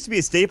seems to be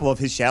a staple of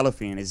his Shadow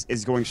Fiend,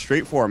 is going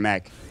straight for a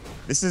mech.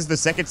 This is the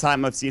second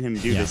time I've seen him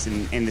do this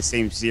in the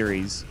same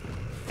series.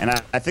 And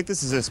I think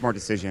this is a smart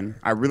decision.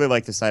 I really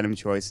like this item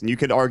choice. And you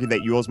could argue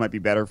that Yules might be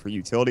better for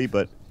utility,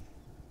 but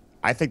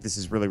I think this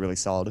is really, really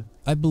solid.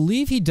 I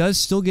believe he does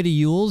still get a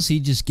Yules.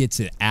 He just gets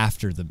it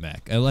after the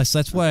mech. Unless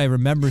that's what I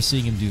remember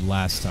seeing him do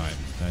last time.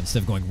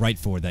 Instead of going right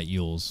for that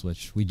Yules,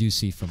 which we do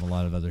see from a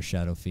lot of other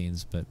Shadow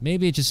Fiends. But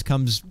maybe it just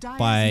comes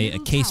by a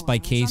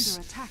case-by-case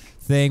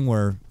thing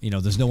where, you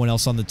know, there's no one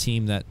else on the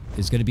team that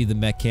is going to be the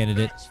mech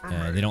candidate.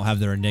 They don't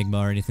have their Enigma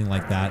or anything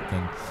like that.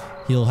 Then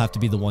he'll have to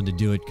be the one to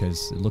do it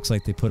because it looks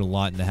like they put a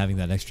lot into having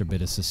that extra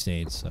bit of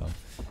sustain. So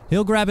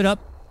he'll grab it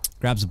up.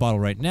 Grabs the bottle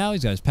right now.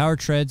 He's got his power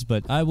treads,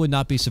 but I would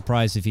not be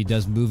surprised if he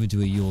does move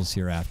into a Yules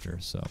hereafter.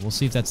 So we'll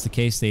see if that's the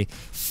case. They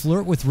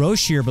flirt with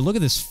Roche here, but look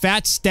at this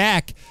fat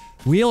stack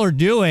Wheel are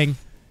doing.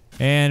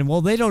 And,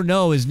 well, they don't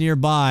know is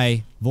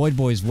nearby.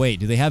 Voidboys wait.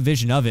 Do they have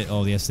vision of it?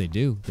 Oh, yes, they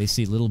do. They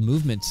see little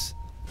movements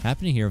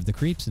happening here of the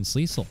creeps in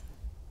Sleesel.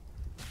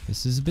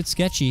 This is a bit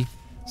sketchy.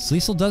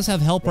 Sleesel does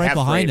have help right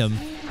behind him.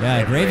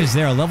 Yeah, Grave is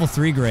there, a level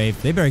 3 Grave.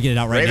 They better get it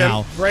out right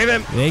now. Grave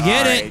him. They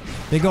get it.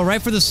 They go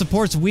right for the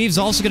supports. Weave's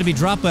also going to be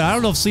dropped, but I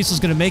don't know if Sleesel's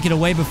going to make it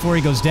away before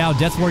he goes down.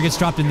 Death Ward gets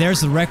dropped, and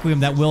there's the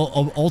Requiem that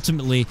will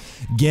ultimately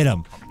get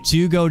him.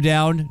 2 go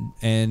down,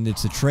 and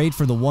it's a trade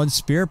for the 1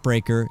 Spirit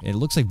Breaker. It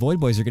looks like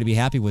Voidboys are going to be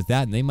happy with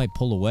that, and they might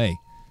pull away.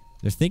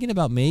 They're thinking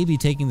about maybe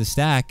taking the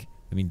stack.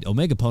 I mean,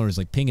 Omega Poner is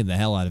like pinging the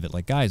hell out of it.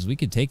 Like, guys, we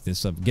could take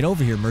this. Get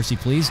over here, Mercy,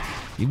 please.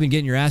 You've been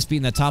getting your ass beat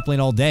in that top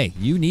lane all day.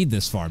 You need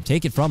this farm.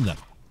 Take it from them.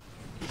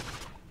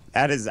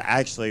 That is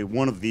actually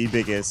one of the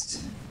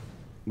biggest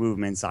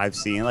movements I've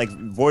seen. Like,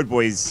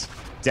 Voidboys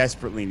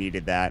desperately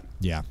needed that.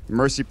 Yeah.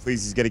 Mercy,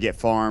 please, is going to get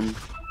farm.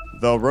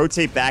 They'll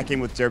rotate back in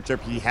with Derp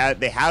Derp.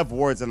 They have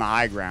wards on the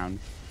high ground.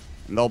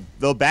 And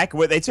they'll back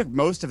away. They took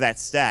most of that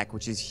stack,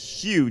 which is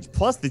huge,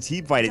 plus the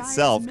team fight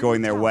itself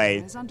going their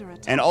way.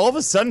 And all of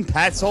a sudden,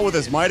 Pat Soul with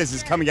his Midas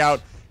is coming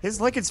out. His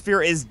Liquid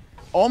Sphere is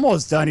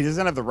almost done. He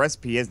doesn't have the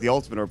recipe. He has the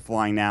ultimate orb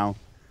flying now.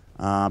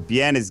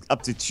 Bien is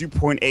up to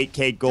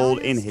 2.8k gold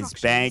in his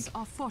bank.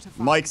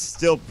 Mike's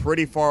still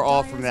pretty far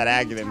off from that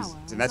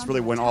Aghanim, and that's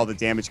really when all the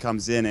damage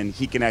comes in and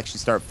he can actually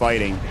start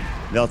fighting.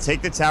 They'll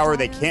take the tower.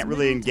 They can't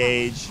really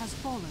engage.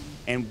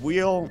 And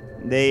Wheel,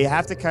 they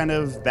have to kind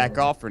of back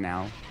off for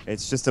now.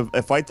 It's just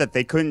a fight that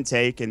they couldn't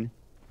take, and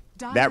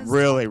that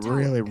really,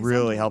 really,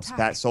 really helps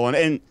Pat Soul.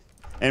 And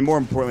more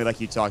importantly,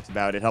 like you talked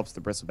about, it helps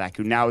the Bristleback,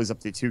 who now is up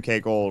to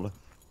 2k gold.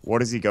 What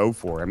does he go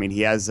for? I mean,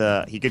 he has,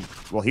 he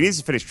needs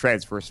to finish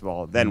treads, first of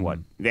all. Then what?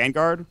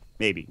 Vanguard?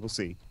 Maybe. We'll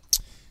see.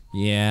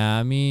 Yeah,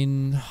 I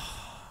mean,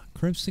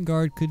 Crimson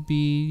Guard could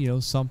be, you know,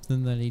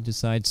 something that he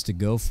decides to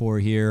go for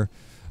here.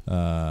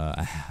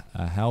 A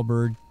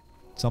Halberd,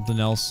 something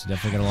else.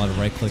 Definitely got a lot of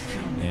right-click,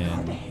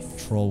 and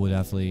Troll would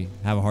definitely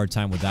have a hard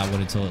time with that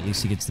one until at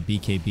least he gets the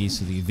BKB,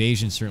 so the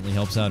evasion certainly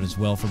helps out as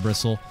well for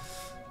Bristle.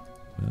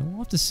 We'll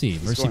have to see.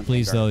 Mercy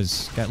Please, though,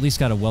 has at least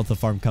got a wealth of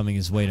farm coming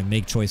his way to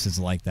make choices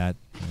like that.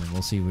 And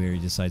we'll see where he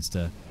decides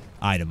to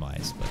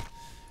itemize.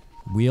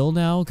 But Wheel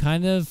now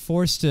kind of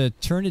forced to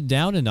turn it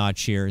down a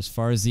notch here as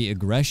far as the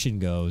aggression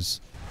goes.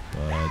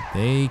 But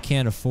they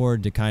can't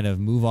afford to kind of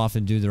move off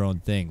and do their own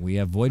thing. We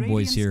have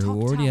Voidboys here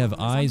who already have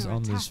eyes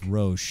on this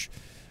Roche.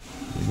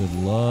 They would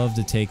love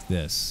to take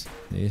this.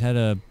 They had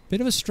a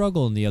bit of a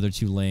struggle in the other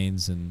 2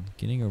 lanes, and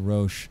getting a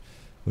Roche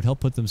would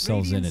help put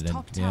themselves in it.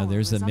 And yeah,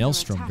 there's that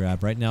Maelstrom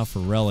grab right now for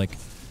Relic.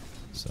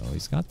 So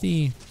he's got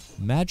the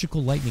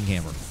magical lightning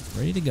hammer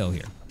ready to go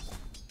here.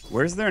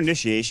 Where's their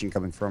initiation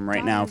coming from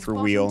right now for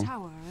Wheel?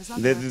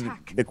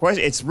 The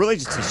question, it's really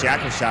just a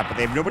shackle shot, but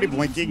they have nobody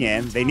blinking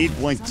in. They need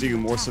blink too,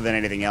 more so than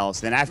anything else.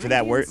 Then after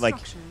that, where's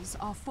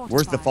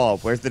the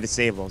follow-up? Where's the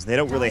disables? They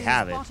don't really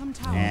have it.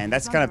 And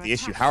that's kind of the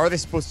issue. How are they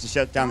supposed to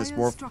shut down this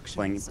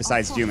Morphling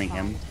besides dooming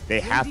him?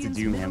 They have to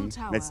doom him.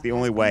 That's the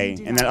only way.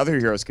 And then other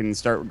heroes can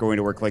start going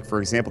to work, like,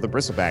 for example, the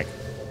Bristleback.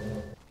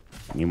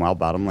 Meanwhile,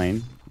 bottom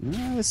lane.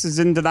 This is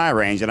in deny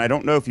range, and I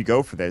don't know if you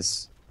go for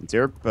this.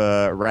 Derp,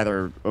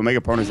 rather,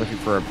 Omega Poner's looking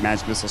for a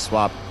magic missile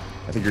swap.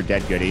 I think you're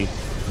dead, Goody.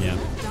 Yeah.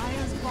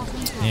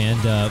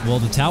 And, well,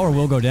 the tower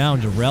will go down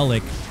to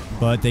Relic,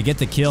 but they get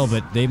the kill,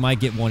 but they might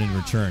get one in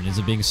return. Is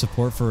it being a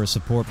support for a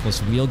support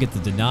plus Wheel get the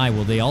deny?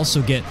 Will they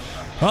also get...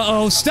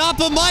 Uh-oh, stop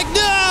him, Mike!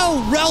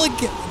 No! Relic,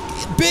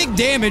 big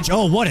damage.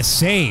 Oh, what a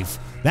save.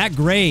 That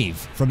Grave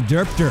from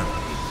Derp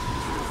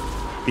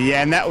Derp.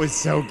 Yeah, and that was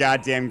so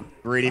goddamn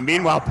greedy.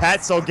 Meanwhile,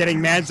 Pat Soul getting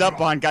mans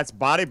up on, got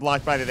body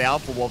blocked by the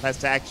Alpha Wolf, has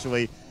to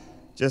actually...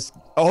 just,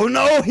 oh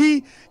no,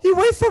 he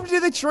went from to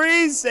the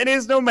trees, and he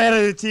has no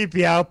mana to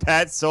TP out,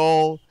 Pat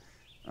Soul.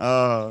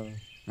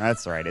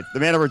 That's right. The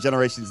mana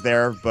regeneration's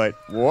there, but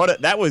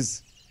that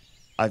was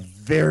a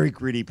very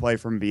greedy play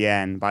from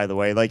Bien, by the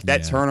way. Like,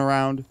 that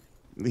turnaround,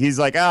 He's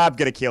like, I'm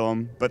going to kill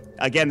him. But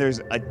again, there's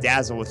a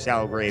Dazzle with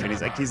Shallow Grave, and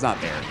he's like, he's not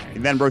there.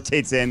 And then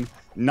rotates in.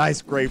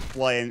 Nice Grave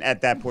play, and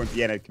at that point,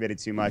 Vienna committed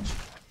too much.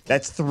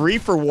 That's 3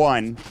 for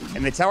 1,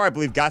 and the tower, I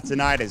believe, got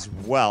denied as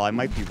well. I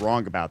might be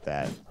wrong about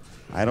that.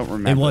 I don't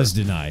remember. It was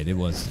denied. It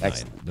was denied.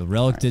 Excellent. The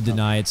Relic did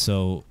deny it,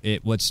 so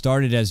what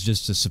started as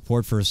just a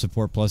support for a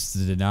support plus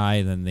the deny,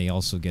 and then they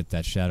also get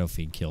that Shadow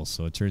Fiend kill.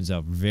 So it turns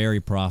out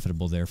very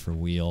profitable there for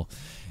Wheel.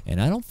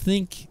 And I don't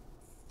think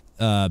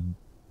the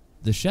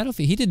Shadow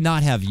Fiend, he did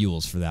not have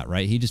Yules for that,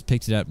 right? He just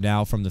picked it up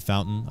now from the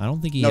fountain. I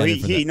don't think he had it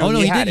for that. No,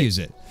 he did it. use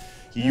it.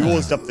 He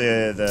Yules up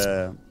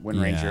the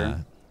Wind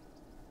Ranger.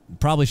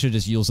 Probably should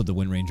have just Yules up the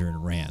Wind Ranger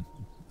and ran.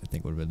 I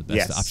think would have been the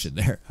best option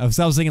there. I was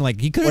thinking like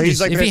he could have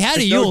just, if he had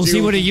a Yules, he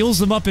would have Yules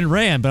them up and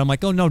ran. But I'm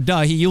like, oh no,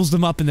 duh, he Yules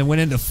them up and then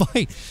went into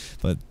fight.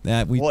 But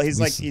that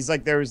he's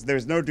like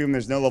there's no Doom,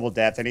 there's no level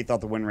death, and he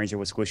thought the Wind Ranger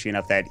was squishy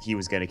enough that he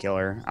was gonna kill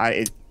her.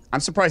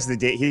 I'm surprised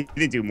he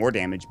didn't do more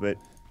damage, but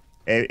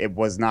it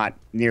was not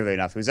nearly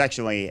enough. It was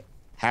actually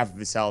half of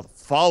his health,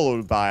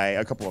 followed by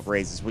a couple of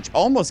raises, which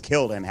almost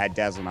killed him had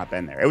Dazzle not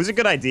been there. It was a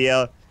good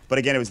idea, but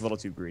again, it was a little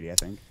too greedy, I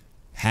think.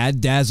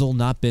 Had Dazzle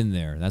not been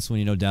there, that's when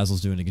you know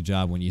Dazzle's doing a good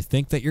job. When you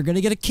think that you're going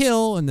to get a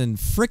kill, and then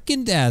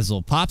frickin'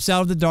 Dazzle pops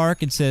out of the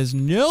dark and says,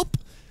 nope.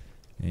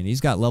 And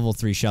he's got level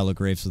 3 Shallow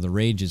Grave, so the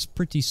range is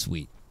pretty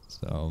sweet.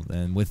 So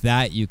then with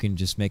that, you can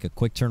just make a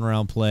quick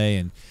turnaround play,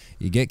 and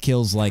you get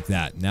kills like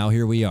that. Now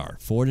here we are.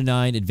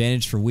 4-9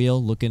 advantage for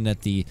Wheel. Looking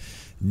at the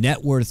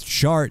net worth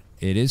chart,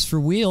 it is for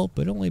Wheel,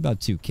 but only about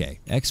 2K.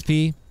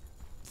 XP,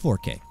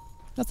 4K.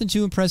 Nothing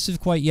too impressive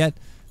quite yet,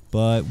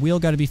 but Wheel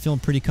got to be feeling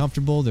pretty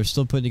comfortable. They're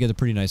still putting together a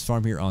pretty nice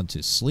farm here onto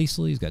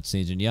Sleasley. He's got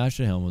Sage and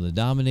Yasha, Helm of the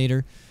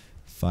Dominator,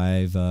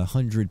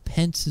 500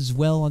 pence as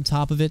well on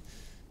top of it.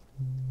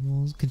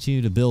 We'll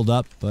continue to build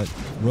up, but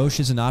Roche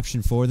is an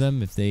option for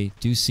them if they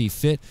do see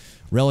fit.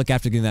 Relic,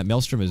 after getting that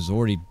Maelstrom, has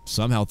already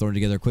somehow thrown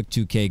together a quick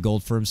 2K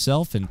gold for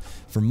himself. And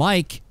for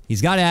Mike,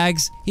 he's got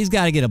Ags. He's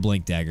got to get a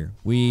Blink Dagger.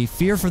 We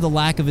fear for the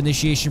lack of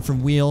initiation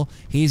from Wheel.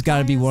 He's got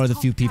to be one of the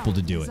few people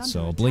to do it.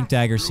 So a Blink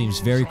Dagger seems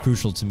very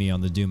crucial to me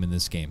on the Doom in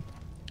this game.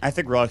 I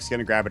think Relic's going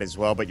to grab it as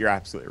well, but you're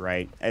absolutely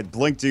right.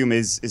 Blink Doom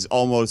is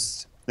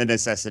almost the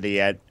necessity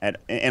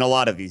in a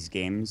lot of these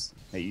games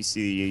that you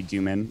see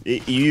Doom in.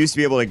 You used to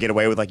be able to get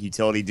away with like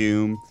Utility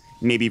Doom,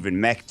 maybe even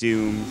Mech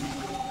Doom,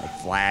 like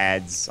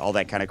Vlads, all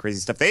that kind of crazy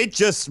stuff. They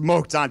just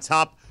smoked on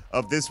top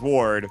of this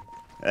ward.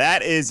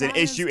 That is an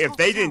issue. If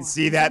they didn't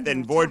see that,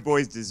 then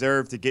Voidboys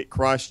deserve to get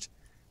crushed.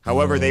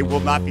 However, they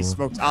will not be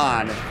smoked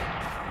on.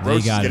 Roche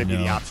is going to be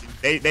the option.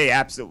 They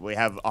absolutely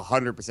have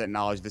 100%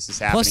 knowledge this is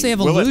happening. Plus, they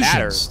have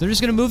illusions. They're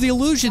just going to move the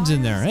illusions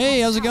in there.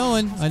 Hey, how's it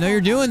going? I know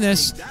you're doing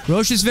this.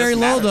 Roche is very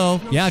low, though.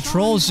 Yeah,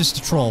 Troll is just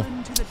a troll.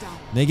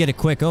 They get it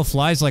quick. Oh,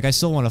 Fly's like, I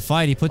still want to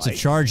fight. He puts a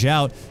charge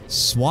out.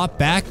 Swap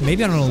back,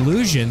 maybe on an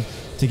illusion,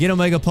 to get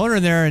Omega Poner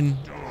in there. And,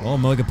 well,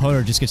 Omega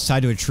Poner just gets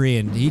tied to a tree,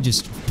 and he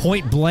just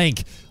point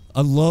blank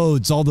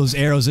unloads all those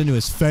arrows into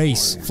his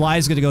face.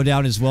 Fly's going to go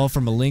down as well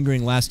from a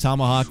lingering last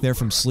Tomahawk there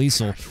from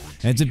Sleazel.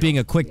 Ends up being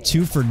a quick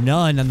 2 for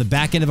none on the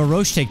back end of a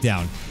Roche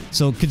takedown.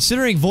 So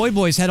considering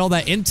Voidboys had all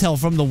that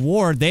intel from the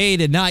ward, they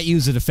did not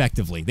use it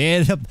effectively. They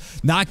ended up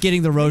not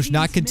getting the Roche,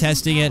 not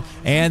contesting it,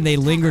 and they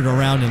lingered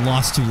around and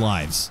lost 2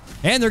 lives.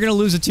 And they're going to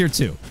lose a tier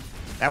 2.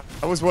 That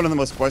was one of the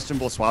most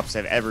questionable swaps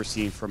I've ever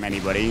seen from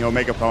anybody.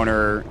 Omega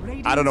Poner,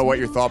 I don't know what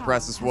your thought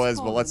process was,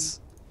 but let's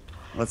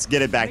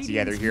get it back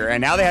together here.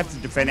 And now they have to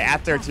defend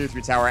at their tier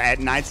 3 tower at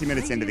 19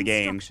 minutes into the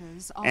game.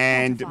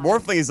 And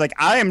Morphling is like,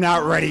 I am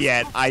not ready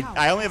yet.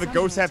 I only have a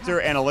Ghost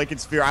Hefter and a Lincoln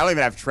Sphere. I don't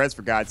even have Treads,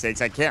 for God's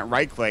sakes. I can't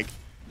right-click.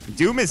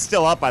 Doom is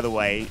still up, by the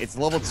way. It's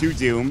level 2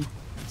 Doom.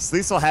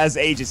 Sleazel has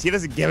Aegis. He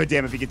doesn't give a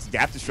damn if he gets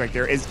Adaptive Strike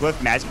there. Is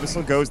Glyph, Magic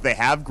Missile goes. They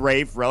have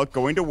Grave. Relic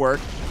going to work.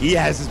 He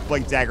has his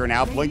Blink Dagger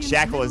now. Blink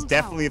Shackle is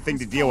definitely a thing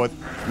to deal with.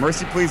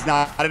 Mercy Please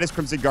not at his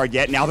Crimson Guard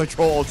yet. Now the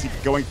Troll ulti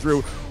going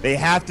through. They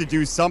have to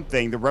do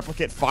something. The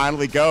Replicate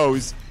finally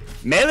goes.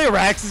 Melee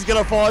Rax is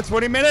going to fall at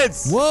 20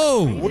 minutes.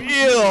 Whoa.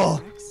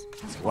 Wheel.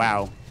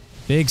 Wow.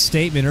 Big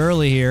statement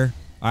early here.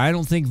 I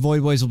don't think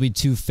Voidboys will be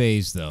too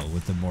phased, though,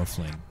 with the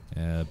Morphling.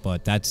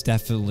 But that's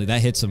definitely, that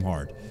hits them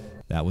hard.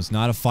 That was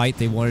not a fight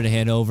they wanted to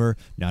hand over,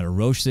 not a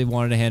Roche they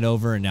wanted to hand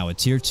over, and now a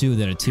tier 2,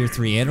 then a tier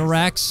 3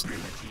 Anorax.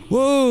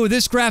 Whoa,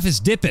 this graph is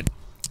dipping.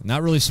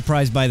 Not really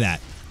surprised by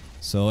that.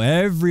 So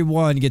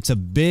everyone gets a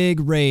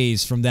big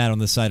raise from that on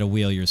the side of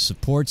Wheel. Your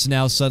supports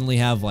now suddenly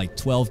have like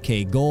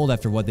 12k gold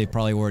after what they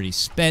probably already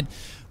spent.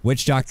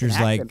 Witch Doctor's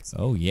like,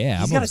 oh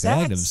yeah, I'm almost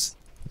Magnums.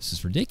 This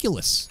is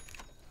ridiculous.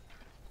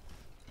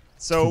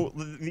 So,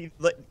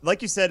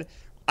 like you said,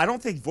 I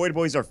don't think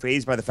Voidboys are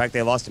phased by the fact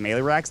they lost to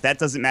Melee Racks. That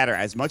doesn't matter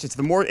as much. It's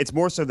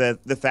more so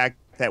the fact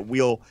that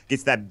Wheel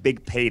gets that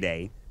big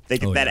payday. They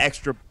get that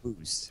extra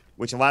boost,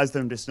 which allows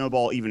them to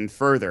snowball even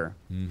further.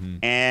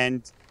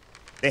 And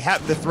they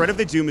have the threat of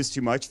the Doom is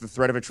too much. The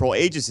threat of a Troll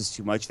Aegis is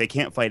too much. They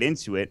can't fight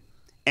into it.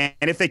 And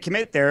if they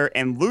commit there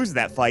and lose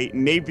that fight,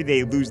 maybe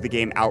they lose the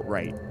game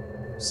outright.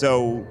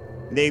 So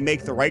they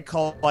make the right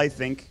call, I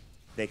think.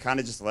 They kind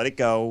of just let it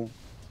go.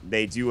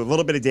 They do a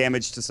little bit of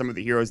damage to some of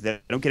the heroes. They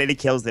don't get any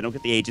kills. They don't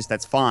get the Aegis.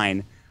 That's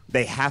fine.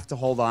 They have to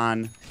hold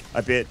on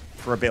a bit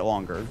for a bit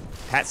longer.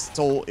 Pat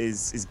Soul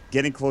is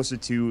getting closer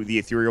to the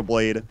Ethereal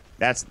Blade.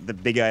 That's the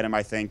big item,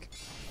 I think.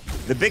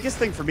 The biggest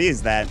thing for me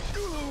is that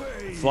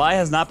Fly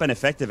has not been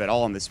effective at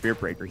all on the Spirit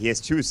Breaker. He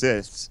has 2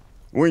 assists.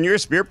 When you're a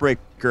Spirit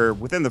Breaker,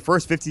 within the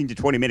first 15 to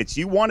 20 minutes,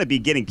 you want to be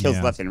getting kills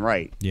left and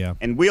right. Yeah.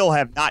 And Wheel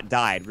have not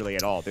died really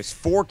at all. There's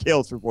 4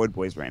 kills for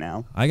Voidboys right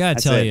now. I gotta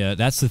tell you,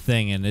 that's the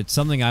thing, and it's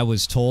something I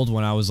was told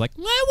when I was like,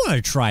 I want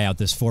to try out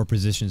this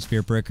 4-position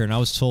Spirit Breaker, and I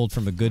was told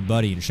from a good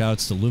buddy, and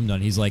shoutouts to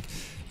Lumdon, he's like,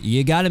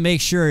 you got to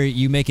make sure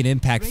you make an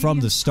impact from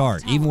the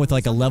start, even with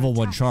like a level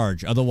 1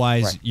 charge.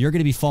 Otherwise, you're going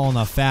to be falling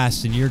off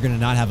fast, and you're going to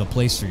not have a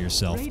place for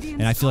yourself.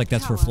 And I feel like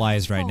that's where Fly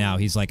is right now.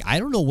 He's like, I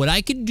don't know what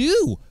I can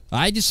do.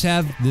 I just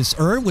have this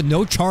urn with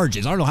no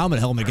charges. I don't know how the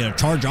hell I'm going to get a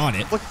charge on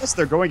it. Look at this.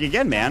 They're going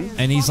again, man.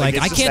 And he's like,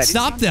 I can't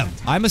stop them.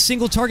 I'm a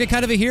single target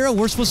kind of a hero.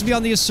 We're supposed to be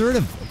on the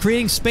assertive,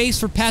 creating space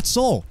for Pat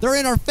Soul. They're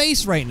in our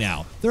face right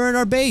now. They're in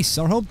our base,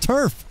 our home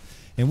turf.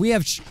 And we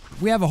have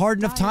a hard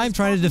enough time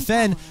trying to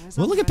defend.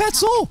 Well, look at Pat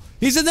Soul.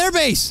 He's in their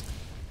base.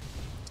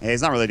 Hey,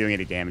 he's not really doing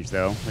any damage,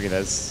 though. Look at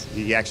this.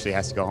 He actually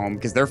has to go home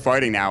because they're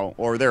fighting now,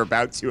 or they're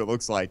about to, it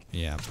looks like.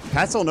 Yeah.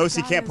 Pat Soul knows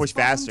he can't push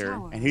faster,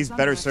 and he's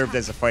better served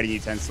as a fighting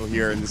utensil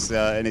here in this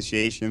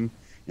initiation,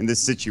 in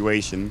this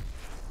situation.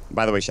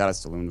 By the way,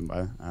 shoutouts to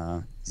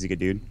Lumdon. He's a good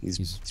dude.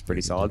 He's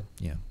pretty solid.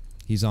 Yeah.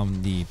 He's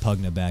on the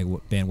Pugna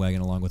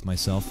bandwagon along with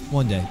myself.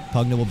 One day,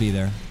 Pugna will be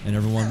there, and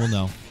everyone will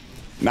know.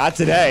 Not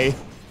today.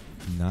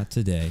 Not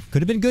today.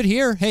 Could have been good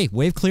here. Hey,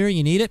 wave clear,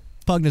 you need it.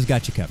 Pugna's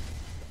got you covered.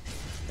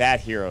 That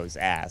hero's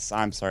ass.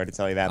 I'm sorry to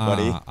tell you that,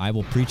 buddy. I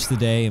will preach the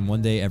day, and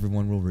one day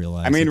everyone will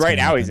realize. I mean, right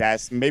now he's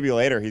ass. Maybe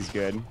later he's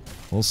good.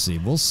 We'll see.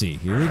 We'll see.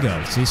 Here we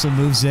go. Cecil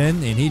moves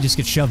in, and he just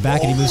gets shoved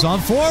back, and he moves on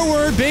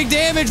forward. Big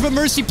damage, but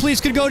Mercy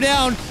Please could go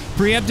down.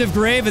 Preemptive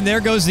Grave, and there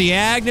goes the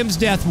Agnum's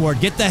Death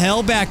Ward. Get the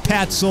hell back,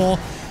 Pat Soul.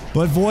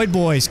 But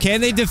Voidboys, can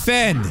they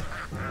defend?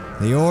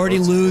 They already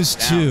lose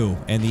 2,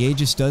 and the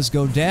Aegis does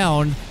go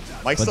down.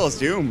 Mike still has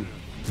Doom.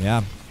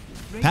 Yeah.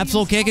 Pat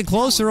Soul can't get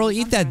closer, or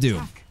he'll eat that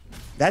Doom.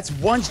 That's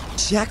 1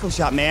 shackle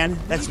shot, man.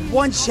 That's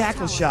 1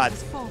 shackle shot.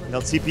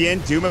 They'll TP in.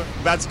 Doom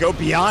about to go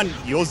beyond.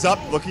 Heals up,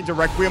 looking to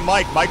Requiem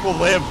Mike. Mike will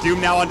live.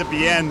 Doom now onto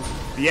Bien.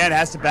 Bien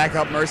has to back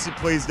up. Mercy,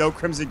 please. No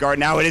Crimson Guard.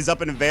 Now it is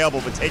up and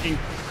available, but taking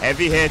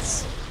heavy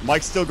hits.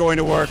 Mike's still going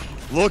to work.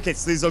 Look at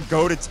Sleazel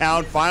go to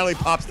town. Finally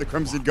pops the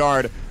Crimson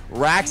Guard.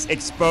 Rax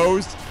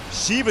exposed.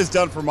 Shiva's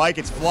done for Mike.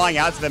 It's flying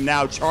out to them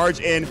now. Charge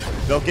in.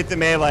 They'll get the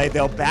melee.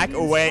 They'll back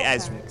away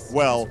as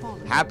well.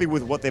 Happy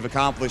with what they've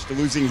accomplished.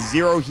 Losing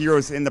 0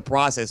 heroes in the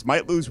process.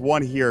 Might lose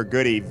 1 here.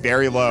 Goody.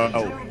 Very low.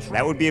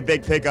 That would be a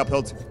big pickup.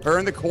 He'll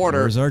turn the corner.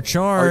 There's our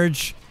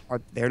charge.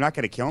 They're not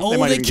going to kill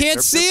him? Oh, they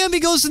can't see him. He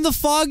goes in the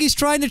fog. He's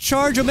trying to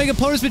charge. Omega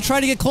Opponent's been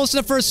trying to get close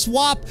enough for a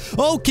swap.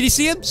 Oh, can you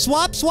see him?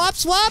 Swap, swap,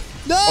 swap.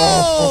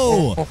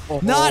 No!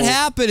 Not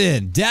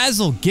happening.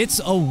 Dazzle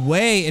gets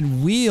away,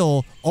 and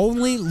Wheel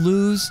only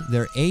lose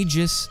their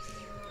Aegis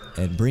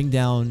and bring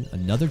down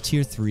another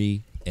tier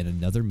 3 and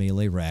another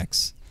melee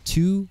Rax.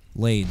 2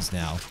 lanes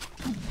now.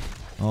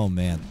 Oh,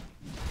 man.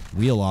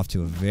 Wheel off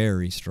to a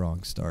very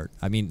strong start.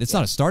 I mean, it's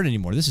not a start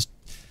anymore. This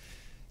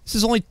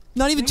is only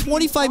not even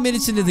 25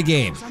 minutes into the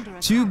game.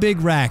 2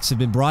 big racks have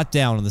been brought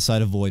down on the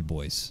side of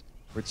Voidboys.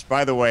 Which,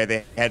 by the way,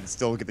 they had to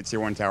still get the tier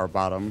 1 tower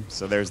bottom,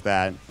 so there's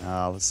that.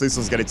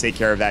 Sleazel's going to take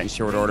care of that in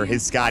short order.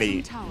 His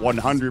Scotty,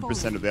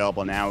 100%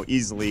 available now,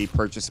 easily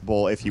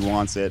purchasable if he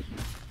wants it.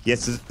 He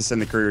has to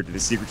send the courier to the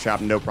secret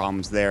shop, no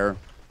problems there.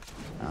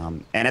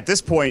 And at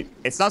this point,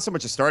 it's not so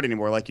much a start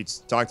anymore like you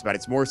talked about.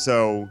 It's more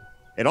so,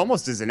 it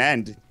almost is an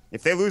end.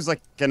 If they lose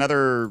like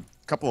another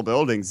couple of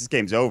buildings, this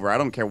game's over. I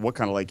don't care what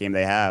kind of late game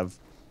they have.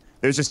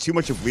 There's just too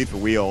much of lead for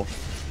Wheel.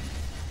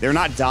 They're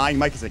not dying.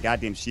 Mike is a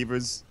goddamn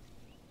Shivas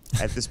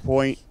at this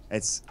point.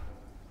 It's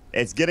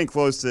getting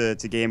close to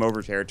game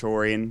over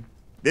territory, and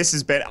this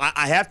has been.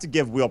 I have to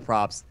give Wheel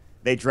props.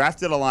 They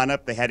drafted a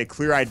lineup. They had a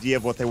clear idea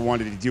of what they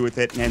wanted to do with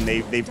it, and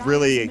they've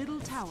really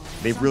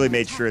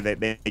made sure that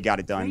they got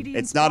it done.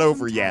 It's not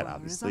over yet,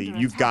 obviously.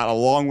 You've got a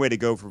long way to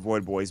go for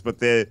Voidboys,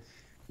 but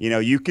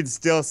you can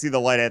still see the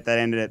light at the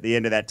end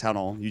of that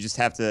tunnel. You just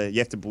have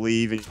to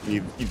believe, and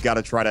you've got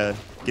to try to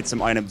get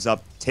some items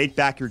up. Take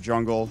back your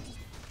jungle,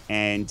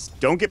 and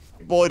don't get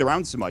bullied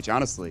around so much.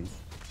 Honestly,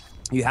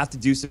 you have to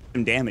do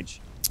some damage,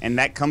 and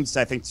that comes,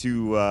 I think,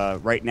 to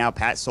right now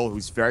Pat Soul,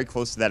 who's very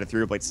close to that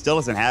Ethereal Blade, still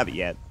doesn't have it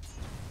yet,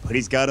 but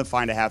he's got to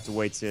find a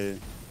halfway to.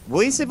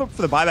 Will he save up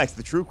for the buyback? Is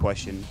the true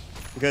question,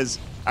 because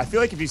I feel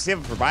like if you save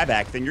up for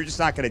buyback, then you're just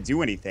not going to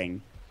do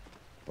anything.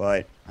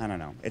 But I don't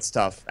know. It's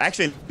tough.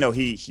 Actually, no,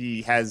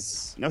 he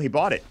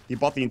bought it. He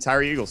bought the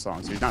entire Eagle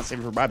song, so he's not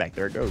saving for buyback.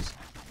 There it goes.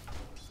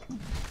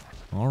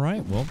 All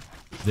right, well,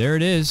 there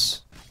it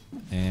is.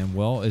 And,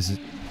 well, is it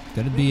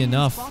going to be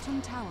enough?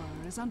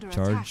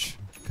 Charge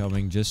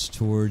coming just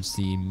towards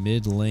the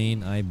mid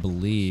lane, I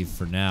believe,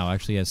 for now.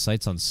 Actually, he has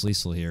sights on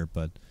Sleazel here,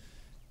 but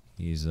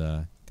he's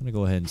going to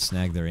go ahead and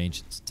snag their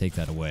Ancients and take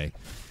that away.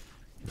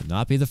 Would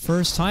not be the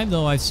first time,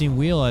 though, I've seen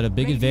Wheel at a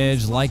big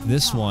advantage like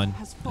this one,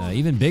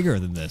 even bigger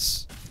than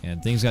this.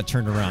 And things got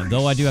turned around.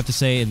 Though I do have to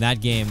say, in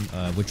that game,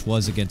 which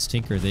was against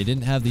Tinker, they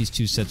didn't have these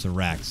 2 sets of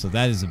racks. So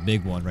that is a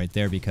big one right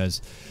there,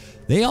 because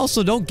they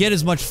also don't get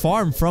as much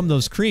farm from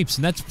those creeps.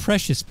 And that's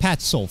precious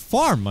Pat's sole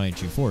farm, mind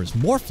you, for his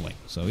Morphling.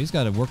 So he's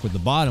got to work with the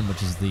bottom,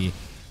 which is the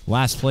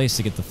last place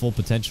to get the full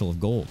potential of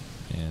gold.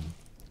 And,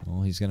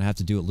 well, he's going to have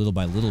to do it little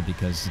by little,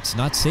 because it's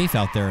not safe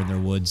out there in their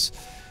woods.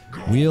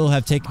 Wheel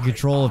have taken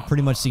control of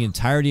pretty much the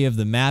entirety of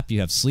the map. You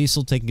have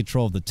Sleesel taking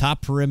control of the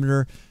top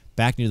perimeter.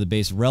 Back near the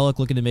base, Relic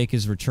looking to make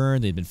his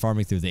return. They've been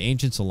farming through the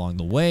Ancients along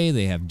the way.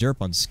 They have Derp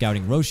on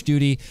scouting Roche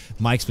duty.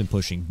 Mike's been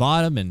pushing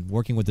bottom and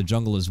working with the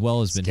jungle as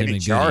well has been him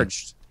and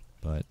charged.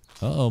 But,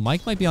 uh-oh,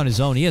 Mike might be on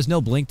his own. He has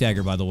no Blink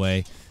Dagger, by the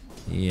way.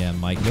 Yeah,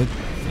 Mike, nope.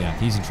 Yeah,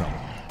 he's in trouble.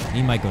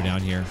 He might go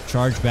down here.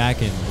 Charge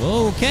back and,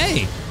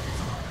 okay.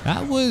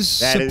 That was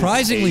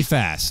surprisingly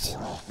fast.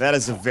 That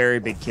is a very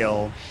big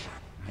kill.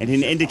 And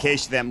an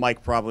indication that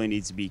Mike probably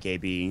needs to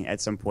BKB at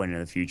some point in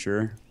the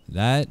future.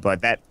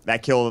 But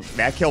that kill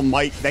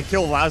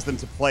allows them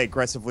to play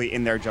aggressively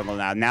in their jungle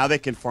now. Now they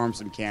can farm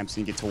some camps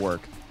and get to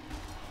work.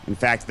 In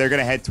fact, they're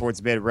gonna head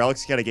towards mid.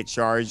 Relic's gotta get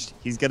charged.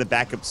 He's gonna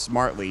back up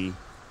smartly,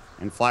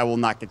 and Fly will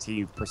not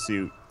continue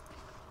pursuit.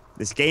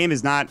 This game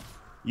is not.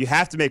 You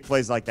have to make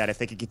plays like that. If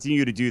they can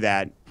continue to do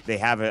that, they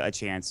have a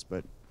chance.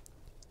 But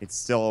it's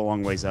still a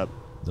long ways up.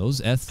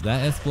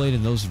 That Eth Blade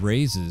and those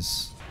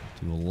raises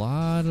do a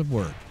lot of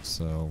work,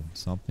 so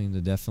something to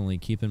definitely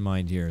keep in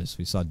mind here, as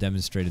we saw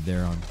demonstrated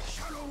there on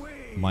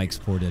Mike's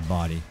poor dead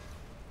body.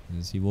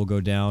 As he will go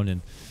down,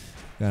 and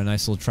got a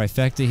nice little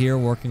trifecta here,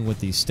 working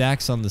with the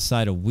stacks on the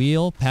side of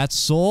Wheel. Pat's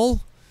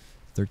Soul,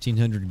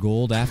 1,300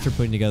 gold after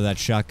putting together that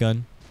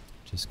shotgun.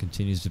 Just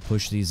continues to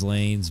push these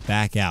lanes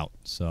back out.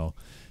 So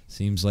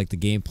seems like the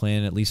game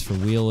plan, at least for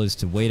Wheel, is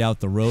to wait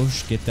out the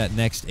Roche, get that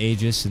next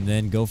Aegis, and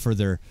then go for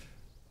their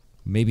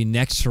maybe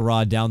next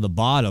hurrah down the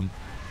bottom.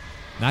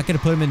 Not going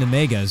to put them into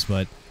Megas,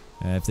 but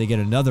if they get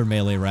another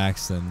melee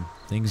racks, then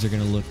things are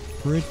going to look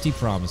pretty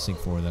promising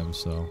for them.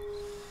 So,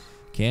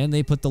 can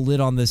they put the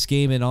lid on this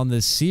game and on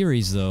this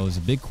series, though, is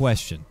a big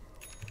question.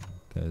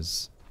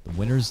 Because the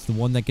winner's the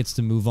one that gets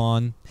to move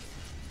on.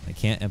 I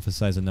can't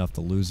emphasize enough,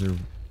 the loser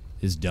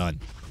is done.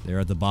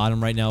 They're at the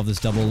bottom right now of this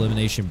double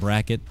elimination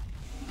bracket,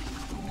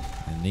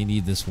 and they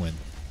need this win.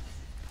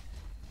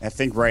 I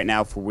think right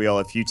now for Wheel,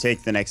 if you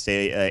take the next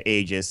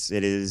Aegis,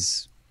 it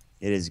is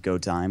go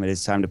time. It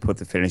is time to put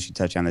the finishing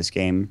touch on this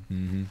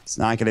game. It's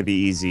not going to be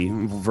easy.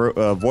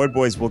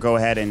 Voidboys will go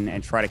ahead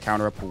and try to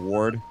counter up a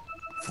ward.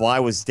 Fly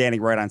was standing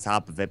right on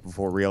top of it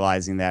before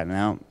realizing that.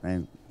 No,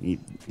 and he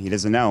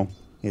doesn't know.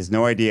 He has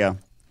no idea.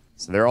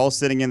 So they're all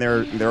sitting in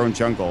their own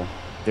jungle.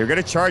 They're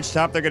going to charge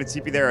top. They're going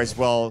to TP there as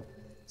well.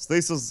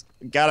 Sleesel's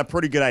got a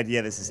pretty good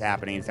idea this is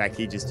happening. In fact,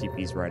 he just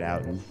TPs right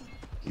out, and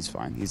he's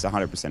fine. He's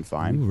 100%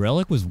 fine. Ooh,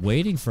 Relic was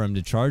waiting for him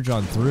to charge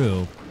on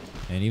through.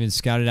 And even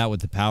scouted out with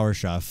the power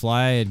shot.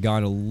 Fly had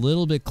gone a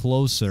little bit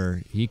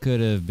closer. He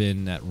could have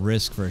been at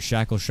risk for a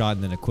shackle shot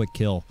and then a quick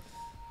kill.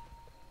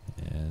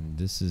 And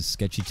this is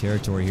sketchy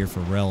territory here for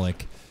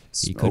Relic.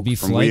 He could be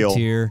flanked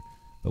here,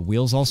 but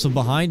Wheel's also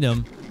behind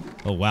him.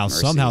 Oh, wow.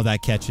 Mercy. Somehow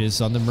that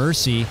catches on the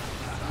Mercy.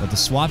 But the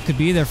swap could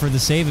be there for the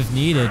save if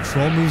needed.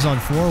 Troll moves on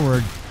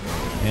forward.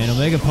 And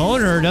Omega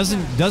Poner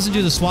doesn't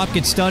do the swap,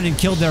 gets stunned and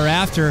killed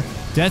thereafter.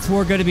 Death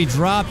Ward going to be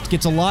dropped,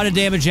 gets a lot of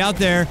damage out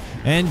there,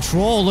 and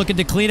Troll looking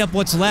to clean up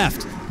what's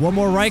left. One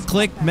more right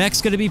click,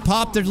 Mech's going to be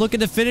popped, they're looking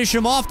to finish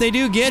him off, they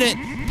do get it.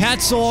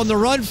 Pat's Soul on the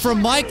run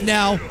from Mike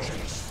now.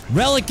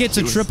 Relic gets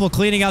a triple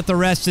cleaning out the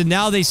rest, and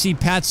now they see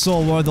Pat's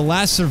Soul, one of the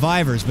last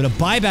survivors, but a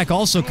buyback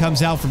also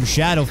comes out from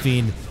Shadow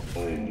Fiend.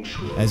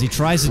 As he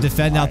tries to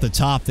defend out the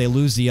top, they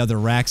lose the other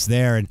racks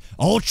there, and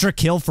ultra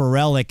kill for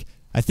Relic.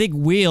 I think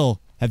Wheel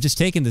have just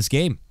taken this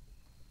game.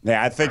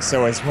 Yeah, I think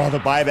so as well. The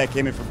buyback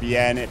came in for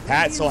BN.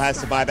 Pat's Soul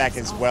has to buy back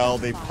as well.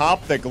 They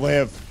pop the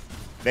glyph.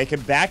 They can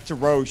back to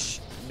Roche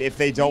if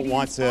they don't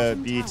want to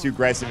be too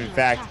aggressive. In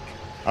fact,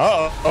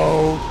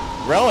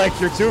 Relic,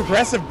 you're too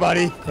aggressive,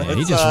 buddy. Yeah,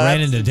 he just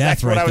ran into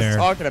death right there. What I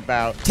was talking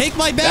about. Take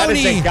my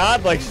bounty. That is a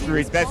godlike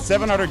streak. That's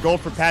 700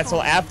 gold for Pat's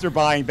Soul after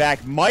buying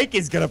back. Mike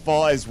is going to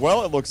fall as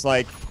well, it looks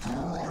like.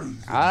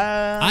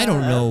 I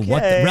don't know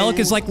what the Relic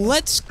is like.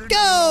 Let's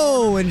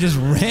go! And just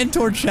ran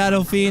toward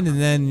Shadow Fiend,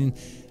 and then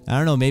I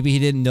don't know. Maybe he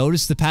didn't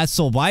notice the Pat's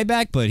Soul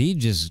buyback, but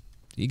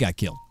he got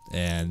killed,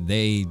 and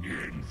they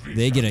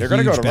get a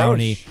huge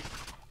bounty,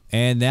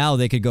 and now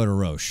they could go to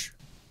Roche.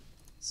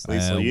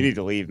 Sleesel, you need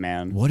to leave,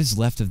 man. What is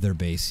left of their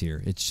base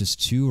here? It's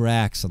just 2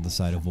 racks on the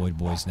side of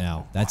Voidboys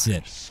now. That's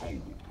it.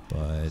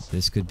 But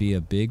this could be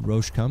a big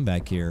Roche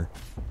comeback here,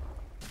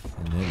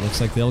 and it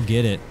looks like they'll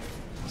get it.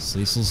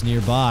 Sleesel's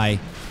nearby.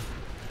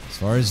 As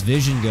far as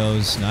vision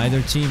goes,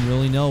 neither team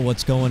really know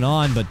what's going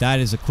on, but that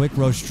is a quick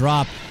Roche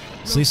drop.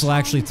 Sleesel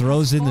actually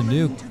throws in the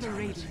nuke,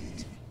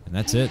 and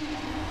that's it.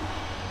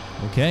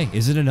 Okay,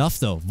 is it enough,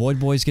 though?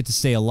 Voidboys get to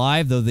stay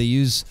alive, though they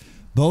use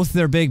both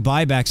their big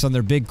buybacks on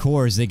their big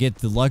cores. They get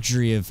the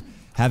luxury of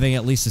having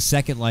at least a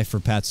second life for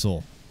Pat's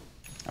Soul.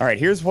 All right,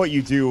 here's what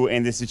you do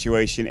in this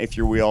situation if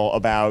you're Wheel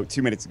about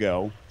 2 minutes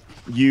ago.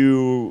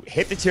 You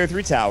hit the tier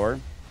 3 tower.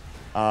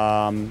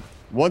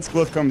 Once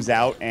Glyph comes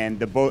out and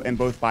both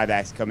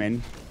buybacks come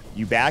in,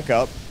 you back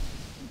up.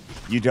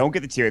 You don't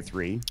get the tier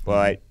 3,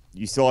 but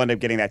you still end up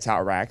getting that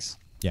tower racks.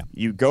 Yeah.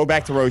 You go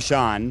back to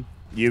Roshan.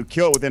 You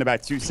kill it within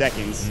about 2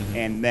 seconds,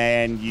 and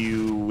then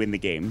you win the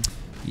game.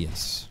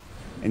 Yes.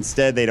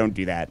 Instead, they don't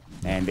do that,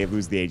 and they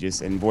lose the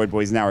Aegis. And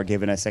Voidboys now are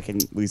given a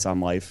second lease on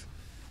life.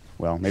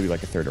 Well, maybe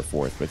like a third or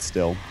fourth, but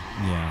still.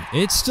 Yeah,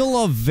 it's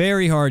still a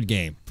very hard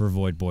game for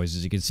Voidboys.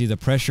 As you can see, the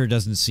pressure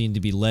doesn't seem to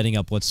be letting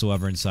up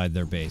whatsoever inside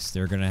their base.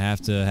 They're going to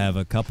have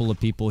a couple of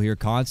people here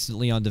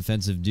constantly on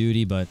defensive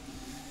duty, but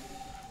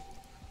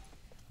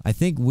I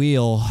think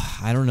Wheel,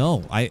 I don't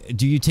know.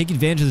 Do you take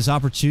advantage of this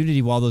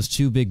opportunity while those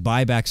 2 big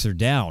buybacks are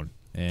down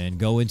and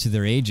go into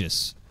their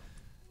Aegis?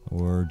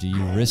 Or do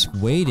you risk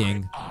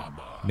waiting,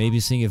 maybe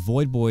seeing if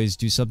Voidboys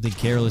do something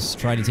careless,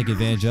 try to take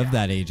advantage of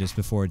that Aegis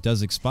before it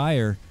does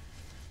expire?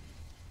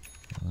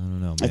 I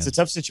don't know, man. It's a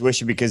tough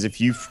situation because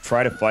if you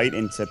try to fight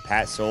into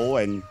Pat Soul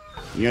and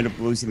you end up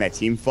losing that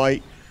team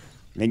fight,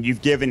 then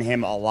you've given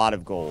him a lot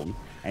of gold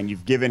and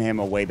you've given him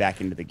a way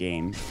back into the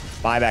game,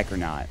 buyback or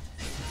not.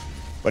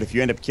 But if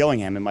you end up killing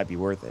him, it might be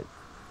worth it.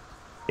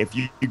 If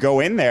you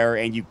go in there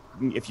and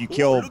if you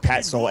kill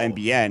Pat Soul and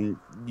BN,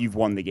 you've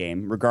won the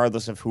game,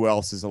 regardless of who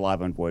else is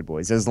alive on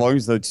Voidboys. As long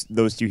as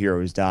those 2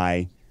 heroes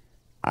die,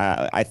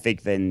 I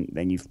think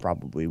then you've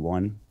probably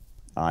won.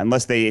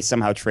 Unless they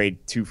somehow trade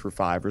 2 for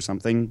 5 or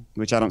something,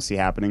 which I don't see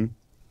happening.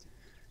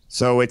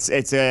 So it's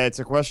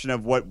a question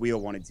of what Wheel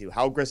want to do.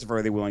 How aggressive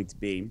are they willing to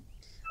be?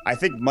 I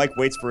think Mike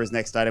waits for his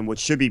next item, which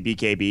should be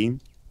BKB.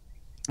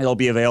 It'll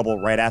be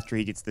available right after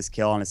he gets this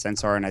kill on a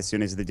Centaur, and as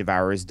soon as the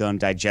Devourer is done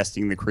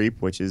digesting the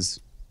creep, which is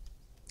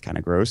kind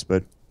of gross,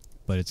 but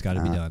it's got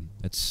to be done.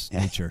 It's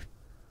nature.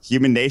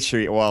 Human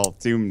nature, well,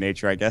 Doom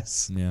nature, I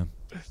guess. Yeah.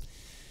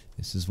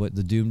 This is what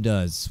the Doom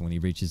does when he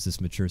reaches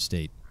this mature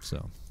state.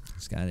 So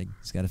he's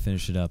got to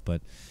finish it up.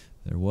 But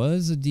there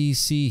was a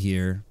DC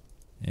here,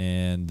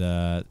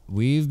 and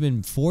we've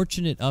been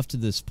fortunate up to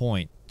this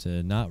point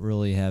to not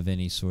really have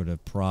any sort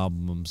of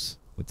problems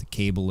with the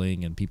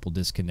cabling and people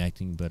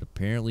disconnecting, but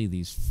apparently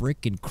these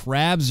frickin'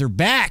 crabs are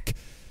back.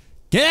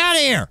 Get out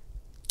of here.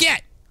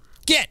 Get.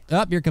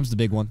 Oh, here comes the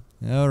big one.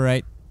 All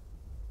right.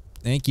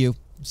 Thank you.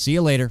 See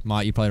you later.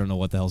 Maut, you probably don't know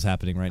what the hell's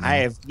happening right now. I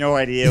have no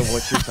idea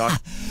what you're talking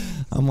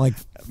I'm like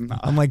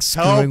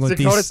screwing with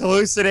these. Dakota's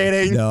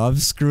hallucinating. No, I'm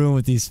screwing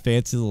with these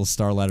fancy little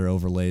star ladder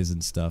overlays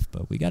and stuff,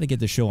 but we got to get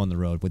the show on the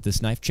road with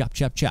this knife. Chop,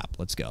 chop, chop.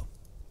 Let's go.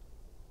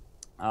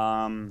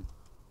 I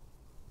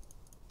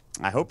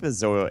hope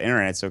his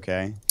internet's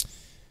okay.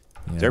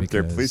 Yeah,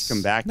 Derp, please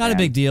come back. Not a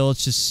big deal.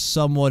 It's just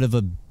somewhat of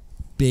a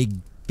big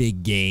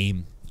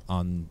game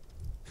on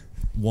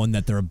one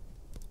that they're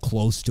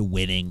close to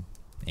winning.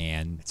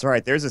 And it's all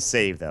right. There's a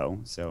save though,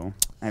 so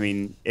I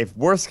mean, if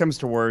worst comes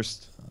to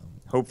worst,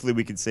 hopefully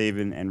we could save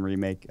and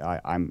remake.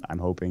 I'm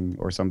hoping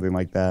or something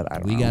like that. I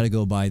don't know. We got to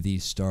go by the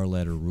Star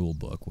Ladder rule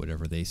book,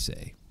 whatever they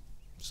say.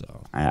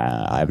 So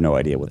I have no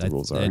idea what the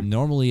rules are. And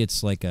normally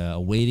it's like a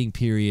waiting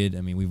period.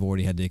 I mean, we've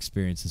already had to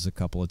experience this a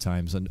couple of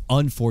times, and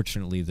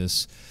unfortunately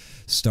this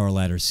Star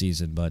Ladder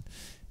season. But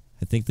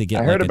I think they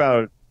get. I heard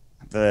about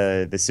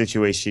the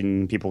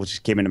situation. People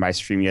just came into my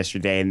stream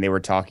yesterday and they were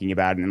talking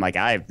about it, and like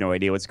I have no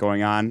idea what's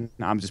going on.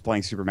 I'm just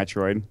playing Super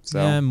Metroid. So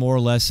yeah, more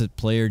or less at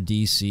player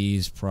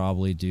DCs,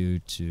 probably due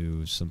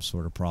to some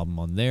sort of problem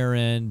on their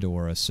end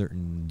or a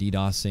certain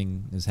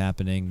DDoSing is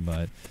happening,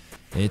 but.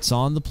 It's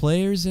on the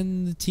players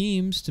and the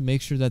teams to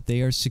make sure that they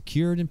are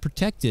secured and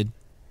protected.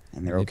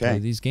 And they're okay. Play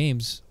these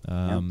games.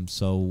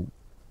 So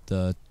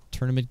the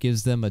tournament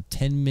gives them a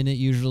 10-minute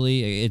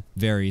usually. It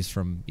varies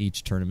from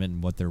each tournament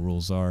and what their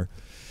rules are.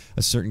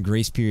 A certain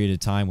grace period of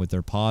time with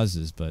their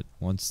pauses. But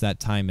once that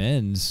time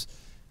ends,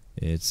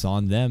 it's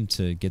on them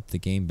to get the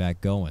game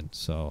back going.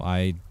 So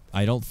I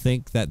don't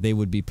think that they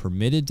would be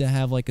permitted to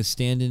have like a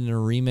stand-in and a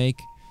remake.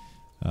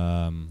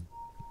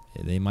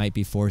 They might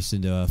be forced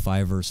into a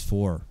 5 vs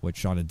 4,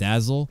 which on a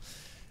Dazzle,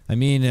 I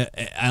mean,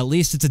 at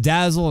least it's a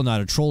Dazzle and not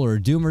a Troll or a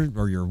Doomer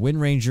or your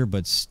Wind Ranger,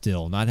 but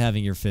still, not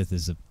having your 5th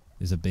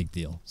is a big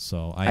deal.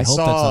 So I hope that's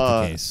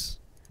not the case.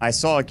 I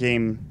saw a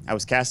game, I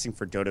was casting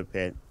for Dota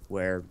Pit,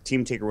 where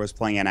Team Taker was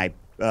playing, and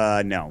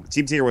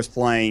Team Taker was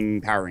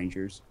playing Power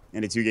Rangers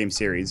in a 2-game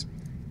series.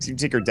 Team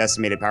Taker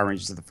decimated Power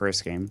Rangers in the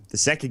first game. The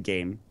second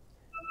game,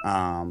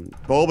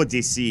 Bulba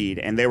DC'd,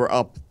 and they were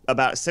up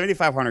about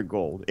 7,500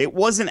 gold. It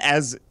wasn't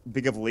as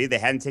big of a lead. They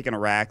hadn't taken a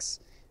Rax.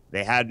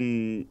 They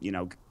hadn't,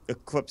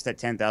 eclipsed that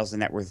 10,000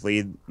 net worth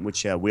lead,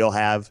 which we'll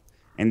have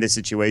in this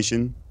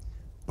situation.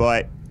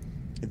 But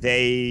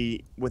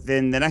they,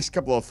 within the next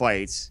couple of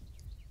fights,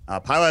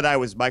 Pilot Eye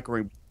was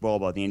microing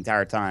Bulba the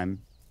entire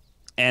time,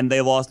 and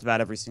they lost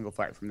about every single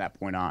fight from that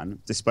point on,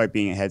 despite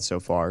being ahead so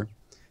far.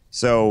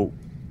 So,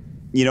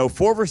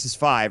 4 versus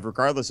 5,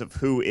 regardless of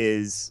who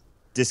is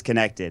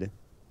disconnected,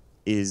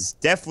 is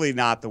definitely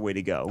not the way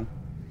to go.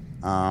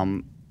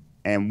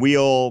 And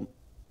Wheel,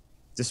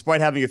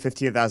 despite having a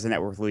 15,000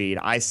 net worth lead,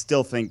 I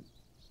still think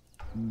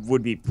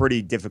would be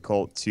pretty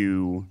difficult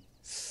to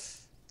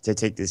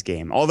take this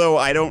game. Although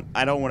I don't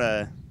want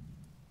to.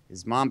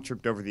 His mom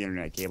tripped over the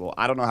internet cable.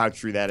 I don't know how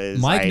true that is.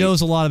 Mike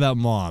knows a lot about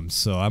moms,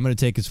 so I'm going to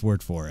take his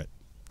word for it.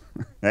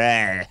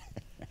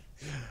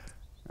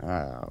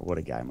 What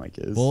a guy Mike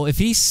is. Well, if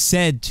he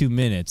said 2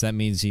 minutes, that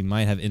means he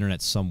might have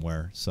internet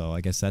somewhere. So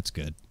I guess that's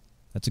good.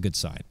 That's a good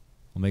sign.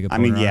 I'll make a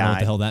point. I don't know what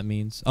the hell that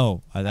means.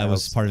 Oh, that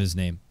was part of his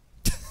name.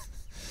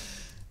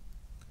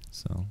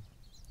 So,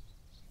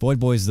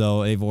 Voidboys,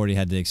 though, they've already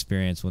had the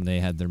experience when they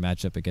had their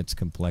matchup against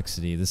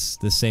Complexity. This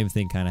same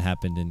thing kind of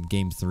happened in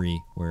Game 3,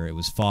 where it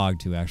was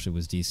Fogged who actually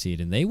was DC'd,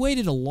 and they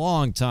waited a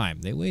long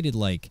time. They waited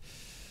like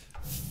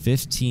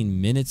 15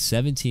 minutes,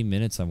 17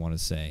 minutes, I want to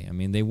say. I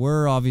mean, they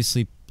were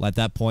obviously at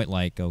that point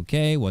like,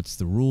 okay, what's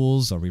the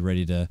rules? Are we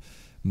ready to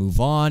move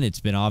on? It's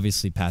been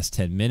obviously past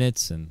 10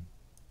 minutes, and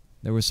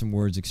there were some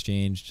words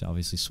exchanged.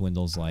 Obviously,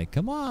 Swindle's like,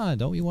 come on,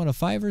 don't you want a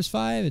 5 vs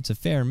 5? It's a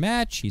fair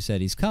match. He said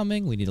he's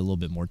coming. We need a little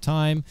bit more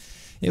time.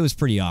 It was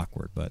pretty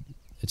awkward, but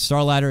it's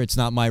Star Ladder. It's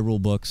not my rule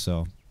book,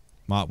 so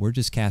Maut, we're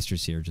just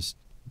casters here.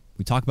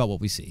 We talk about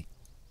what we see.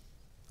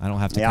 I don't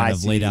have to kind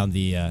of lay down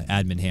the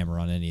admin hammer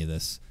on any of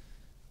this.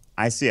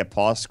 I see a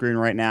pause screen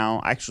right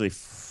now. Actually,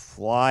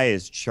 Fly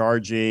is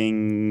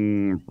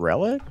charging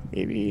Relic,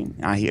 maybe?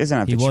 He doesn't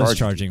have to charge. He was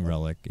charging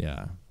Relic,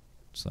 yeah.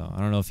 So I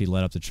don't know if he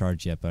let up the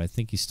charge yet, but I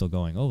think he's still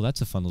going. Oh,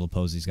 that's a fun little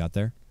pose he's got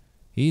there.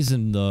 He's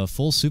in the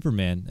full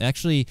Superman.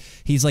 Actually,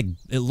 he's like,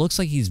 it looks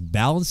like he's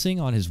balancing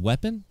on his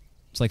weapon.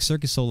 It's like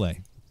Circus Soleil.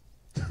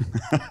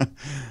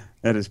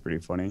 That is pretty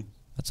funny.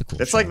 That's a cool.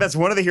 That's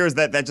one of the heroes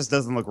that just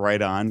doesn't look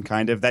right on.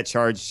 Kind of that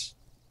charge.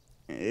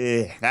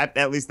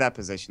 At least that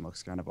position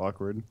looks kind of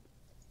awkward.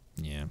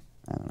 Yeah.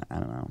 I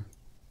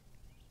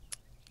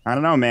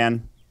don't know,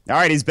 man. All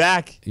right, he's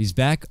back. He's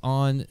back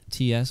on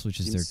TS, which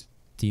is their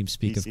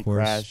TeamSpeak, of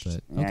course. Crashed.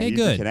 But yeah, okay,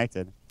 good.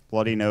 Connected.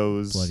 Bloody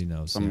nose. Bloody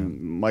nose.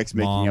 Mike's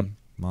making up.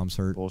 Mom's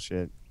hurt.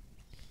 Bullshit.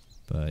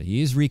 But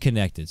he is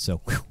reconnected,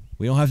 so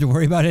we don't have to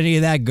worry about any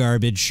of that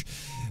garbage.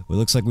 It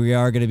looks like we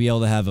are going to be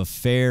able to have a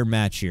fair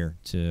match here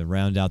to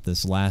round out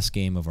this last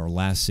game of our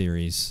last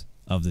series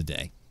of the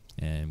day.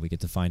 And we get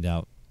to find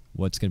out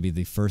what's going to be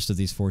the first of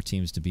these 4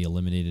 teams to be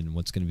eliminated and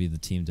what's going to be the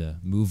team to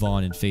move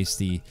on and face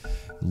the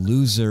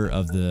loser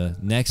of the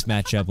next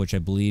matchup, which I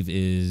believe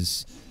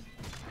is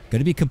going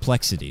to be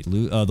Complexity.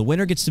 The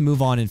winner gets to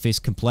move on and face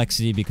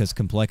Complexity because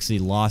Complexity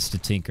lost to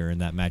Tinker in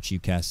that match you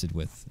casted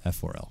with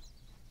F4L.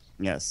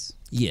 Yes.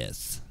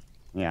 Yes.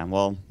 Yeah,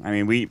 well, I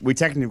mean, we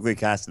technically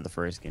casted the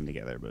first game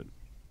together, but...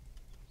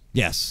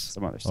 Yes.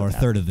 Some other stuff or a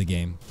third of the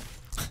game.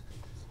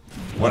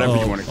 Whatever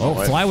you want to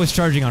call it. Fly was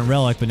charging on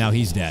Relic, but now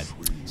he's dead.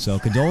 So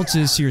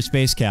condolences to your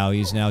Space Cow.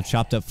 He's now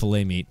chopped up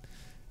filet meat.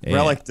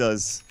 Relic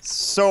does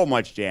so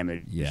much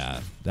damage. Yeah,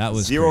 that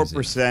was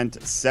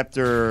 0%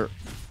 Scepter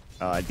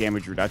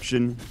damage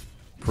reduction.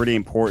 Pretty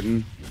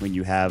important when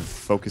you have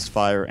Focus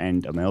Fire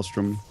and a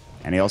Maelstrom.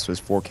 And he also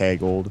has 4K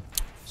gold.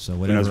 So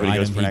whatever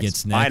item he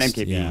gets next.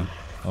 MKB. Yeah.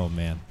 Oh,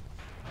 man.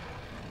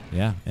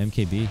 Yeah,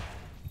 MKB.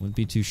 Wouldn't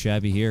be too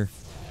shabby here.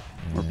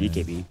 Or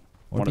BKB.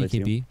 Or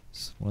BKB.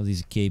 One of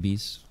these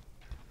KBs.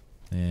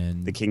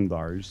 And the King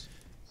Bars.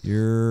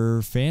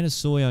 Your fan of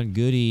Soy on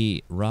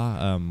Goody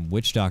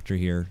Witch Doctor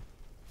here.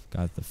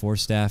 Got the 4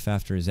 staff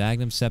after his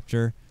Agnum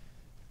Scepter.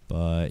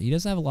 But he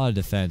doesn't have a lot of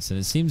defense. And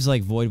it seems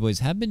like Voidboys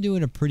have been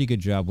doing a pretty good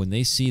job. When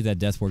they see that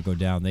Death Ward go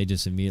down, they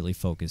just immediately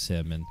focus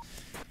him. And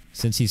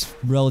since he's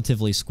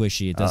relatively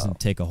squishy, it doesn't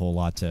take a whole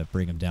lot to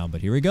bring him down.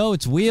 But here we go.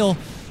 It's Wheel.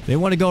 They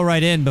want to go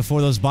right in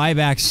before those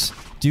buybacks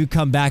do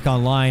come back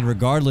online.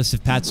 Regardless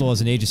if Pat Soul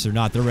has an Aegis or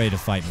not, they're ready to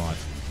fight, Maut.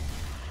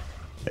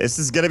 This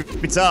is going to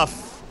be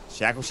tough.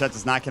 Shackle Shot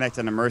does not connect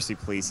on a Mercy,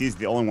 please. He's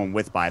the only one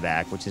with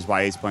buyback, which is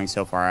why he's playing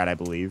so far out, I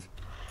believe.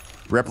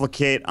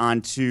 Replicate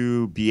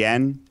onto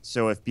BN.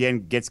 So if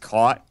BN gets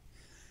caught,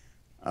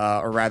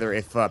 or rather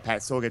if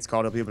Pat Soul gets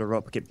caught, he'll be able to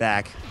replicate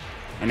back.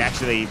 And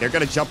actually, they're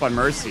going to jump on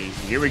Mercy.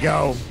 Here we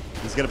go.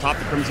 He's going to pop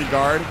the Crimson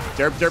Guard.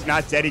 Derp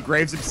not dead. He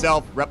graves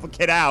himself.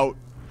 Replicate out.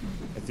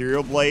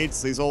 Ethereal Blade.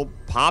 Sleazel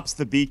pops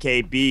the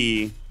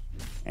BKB.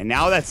 And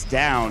now that's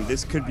down.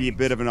 This could be a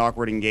bit of an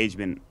awkward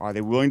engagement. Are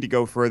they willing to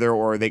go further,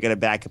 or are they going to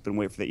back up and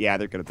wait for that? Yeah,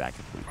 they're going to back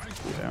up and wait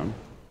for the cooldown.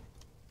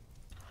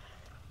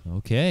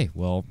 Okay,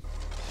 well,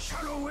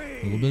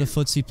 a little bit of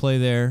footsie play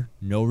there.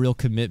 No real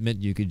commitment.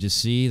 You could just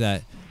see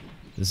that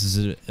this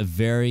is a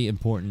very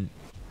important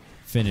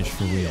finish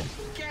for Wheel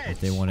if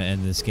they want to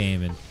end this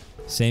game. And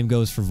same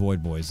goes for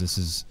Voidboys. This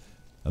is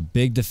a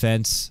big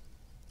defense.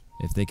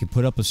 If they can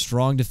put up a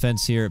strong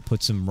defense here, it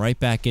puts them right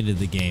back into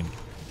the game.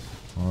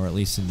 Or at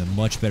least in a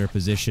much better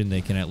position.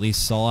 They can at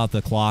least stall out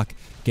the clock,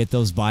 get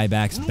those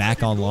buybacks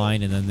back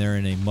online, and then they're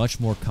in a much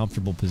more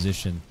comfortable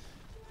position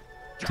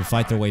to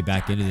fight their way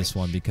back into this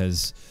one,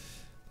 because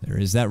there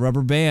is that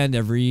rubber band.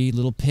 Every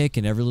little pick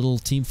and every little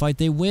team fight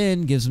they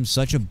win gives them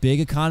such a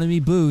big economy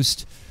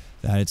boost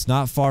that it's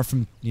not far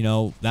from, you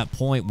know, that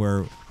point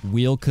where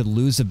Wheel could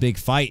lose a big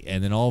fight,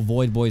 and then all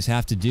Voidboys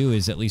have to do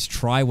is at least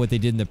try what they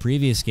did in the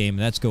previous game,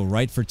 and that's go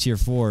right for tier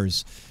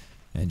 4s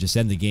and just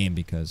end the game,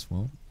 because,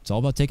 well, it's all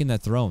about taking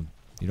that throne.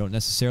 You don't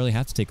necessarily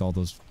have to take all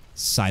those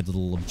side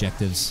little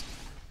objectives.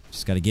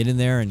 Just got to get in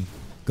there and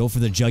go for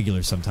the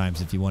jugular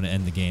sometimes if you want to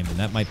end the game, and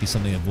that might be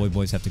something that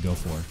Voidboys have to go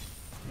for.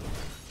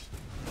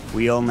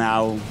 Wheel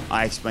now,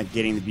 I expect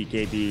getting the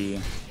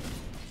BKB.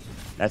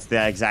 That's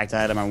the exact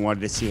item I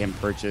wanted to see him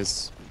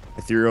purchase.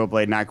 Ethereal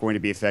Blade not going to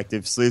be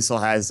effective. Sleezel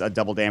has a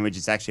double damage.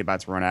 It's actually about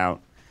to run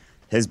out.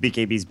 His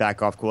BKB's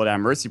back off cooldown.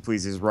 Mercy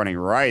Please is running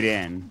right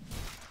in.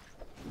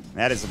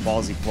 That is a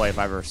ballsy play if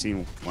I've ever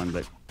seen one,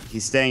 but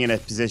he's staying in a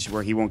position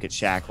where he won't get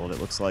shackled, it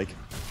looks like.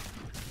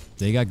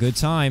 They got good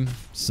time.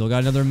 Still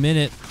got another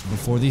minute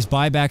before these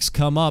buybacks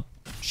come up.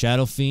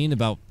 Shadow Fiend,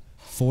 about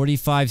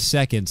 45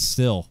 seconds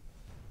still,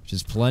 which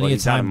is plenty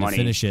of time to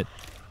finish it.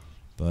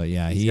 But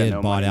yeah, he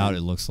had bought out,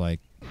 it looks like.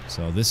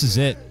 So this is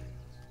it.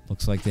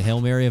 Looks like the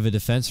Hail Mary of a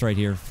defense right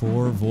here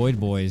for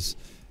Voidboys.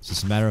 It's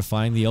just a matter of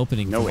finding the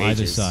opening from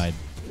either side.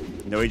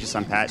 No Aegis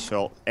on Pat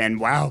Schultz. And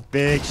wow,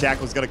 big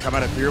Shackle's going to come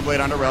out of Fear Blade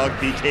on a Relic.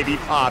 BKB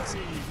pops.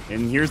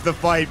 And here's the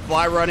fight.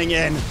 Fly running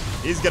in.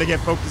 He's going to get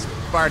focus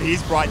fired.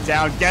 He's brought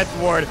down. Death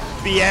Ward.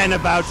 BN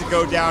about to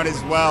go down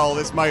as well.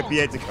 This might be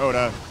it,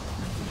 Dakota.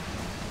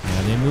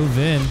 Yeah, they move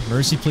in.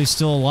 Mercy Please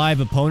still alive.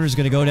 Opponent's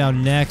going to go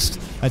down next.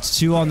 That's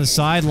 2 on the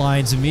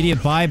sidelines. Immediate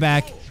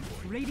buyback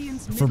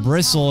for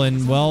Bristle,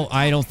 and well,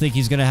 I don't think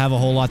he's going to have a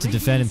whole lot to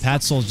defend, and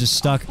Patsol's just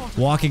stuck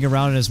walking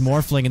around in his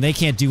Morphling, and they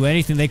can't do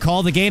anything. They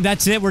call the game.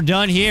 That's it. We're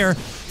done here.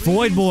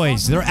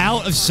 Voidboys, they're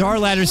out of Star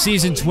Ladder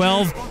Season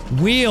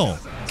 12. Wheel,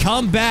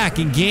 come back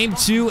in Game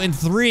 2 and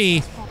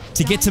 3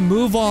 to get to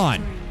move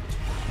on.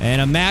 And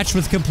a match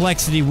with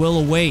complexity will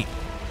await.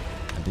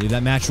 I believe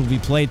that match will be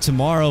played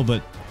tomorrow,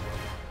 but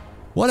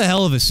what a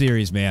hell of a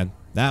series, man.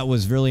 That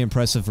was really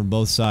impressive from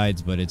both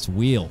sides, but it's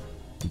Wheel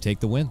who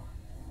take the win.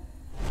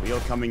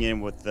 Wheel coming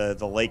in with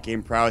the late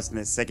game prowess in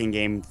the second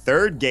game.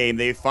 Third game,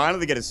 they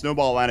finally get a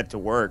snowball lineup to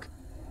work.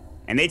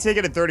 And they take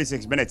it at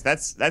 36 minutes.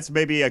 That's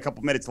maybe a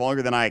couple minutes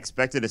longer than I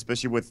expected,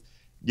 especially with,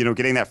 you know,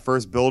 getting that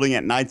first building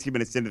at 19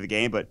 minutes into the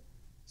game. But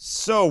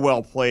so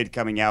well played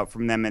coming out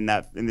from them in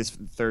this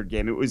third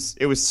game. It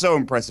was so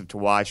impressive to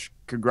watch.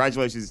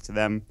 Congratulations to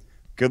them.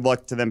 Good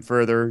luck to them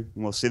further.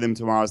 And we'll see them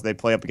tomorrow as they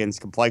play up against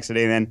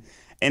Complexity. And then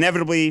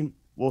inevitably,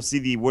 we'll see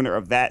the winner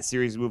of that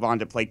series move on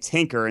to play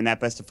Tinker in that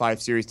best-of-5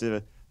 series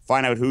to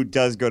find out who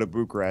does go to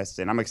Bucharest.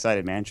 And I'm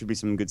excited, man. Should be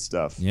some good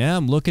stuff. Yeah,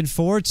 I'm looking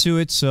forward to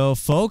it. So,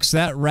 folks,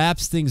 that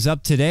wraps things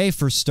up today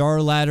for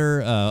Star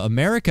Ladder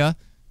America.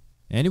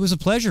 And it was a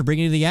pleasure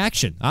bringing you the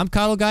action. I'm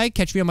KotLGuy.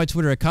 Catch me on my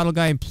Twitter at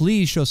KotLGuy. And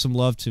please show some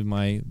love to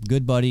my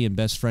good buddy and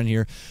best friend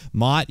here,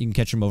 Maut. You can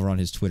catch him over on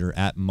his Twitter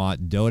at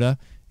MautDota.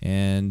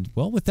 And,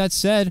 well, with that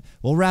said,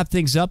 we'll wrap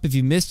things up. If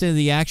you missed any of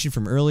the action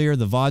from earlier,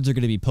 the VODs are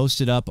going to be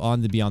posted up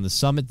on the Beyond the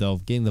Summit, though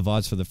getting the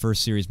VODs for the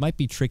first series might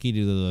be tricky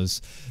due to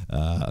those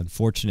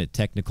unfortunate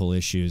technical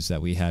issues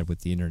that we had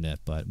with the internet.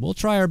 But we'll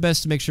try our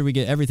best to make sure we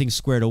get everything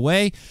squared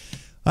away.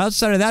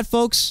 Outside of that,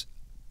 folks,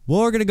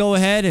 we're going to go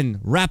ahead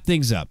and wrap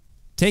things up.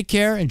 Take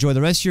care, enjoy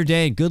the rest of your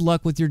day, and good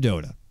luck with your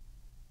Dota.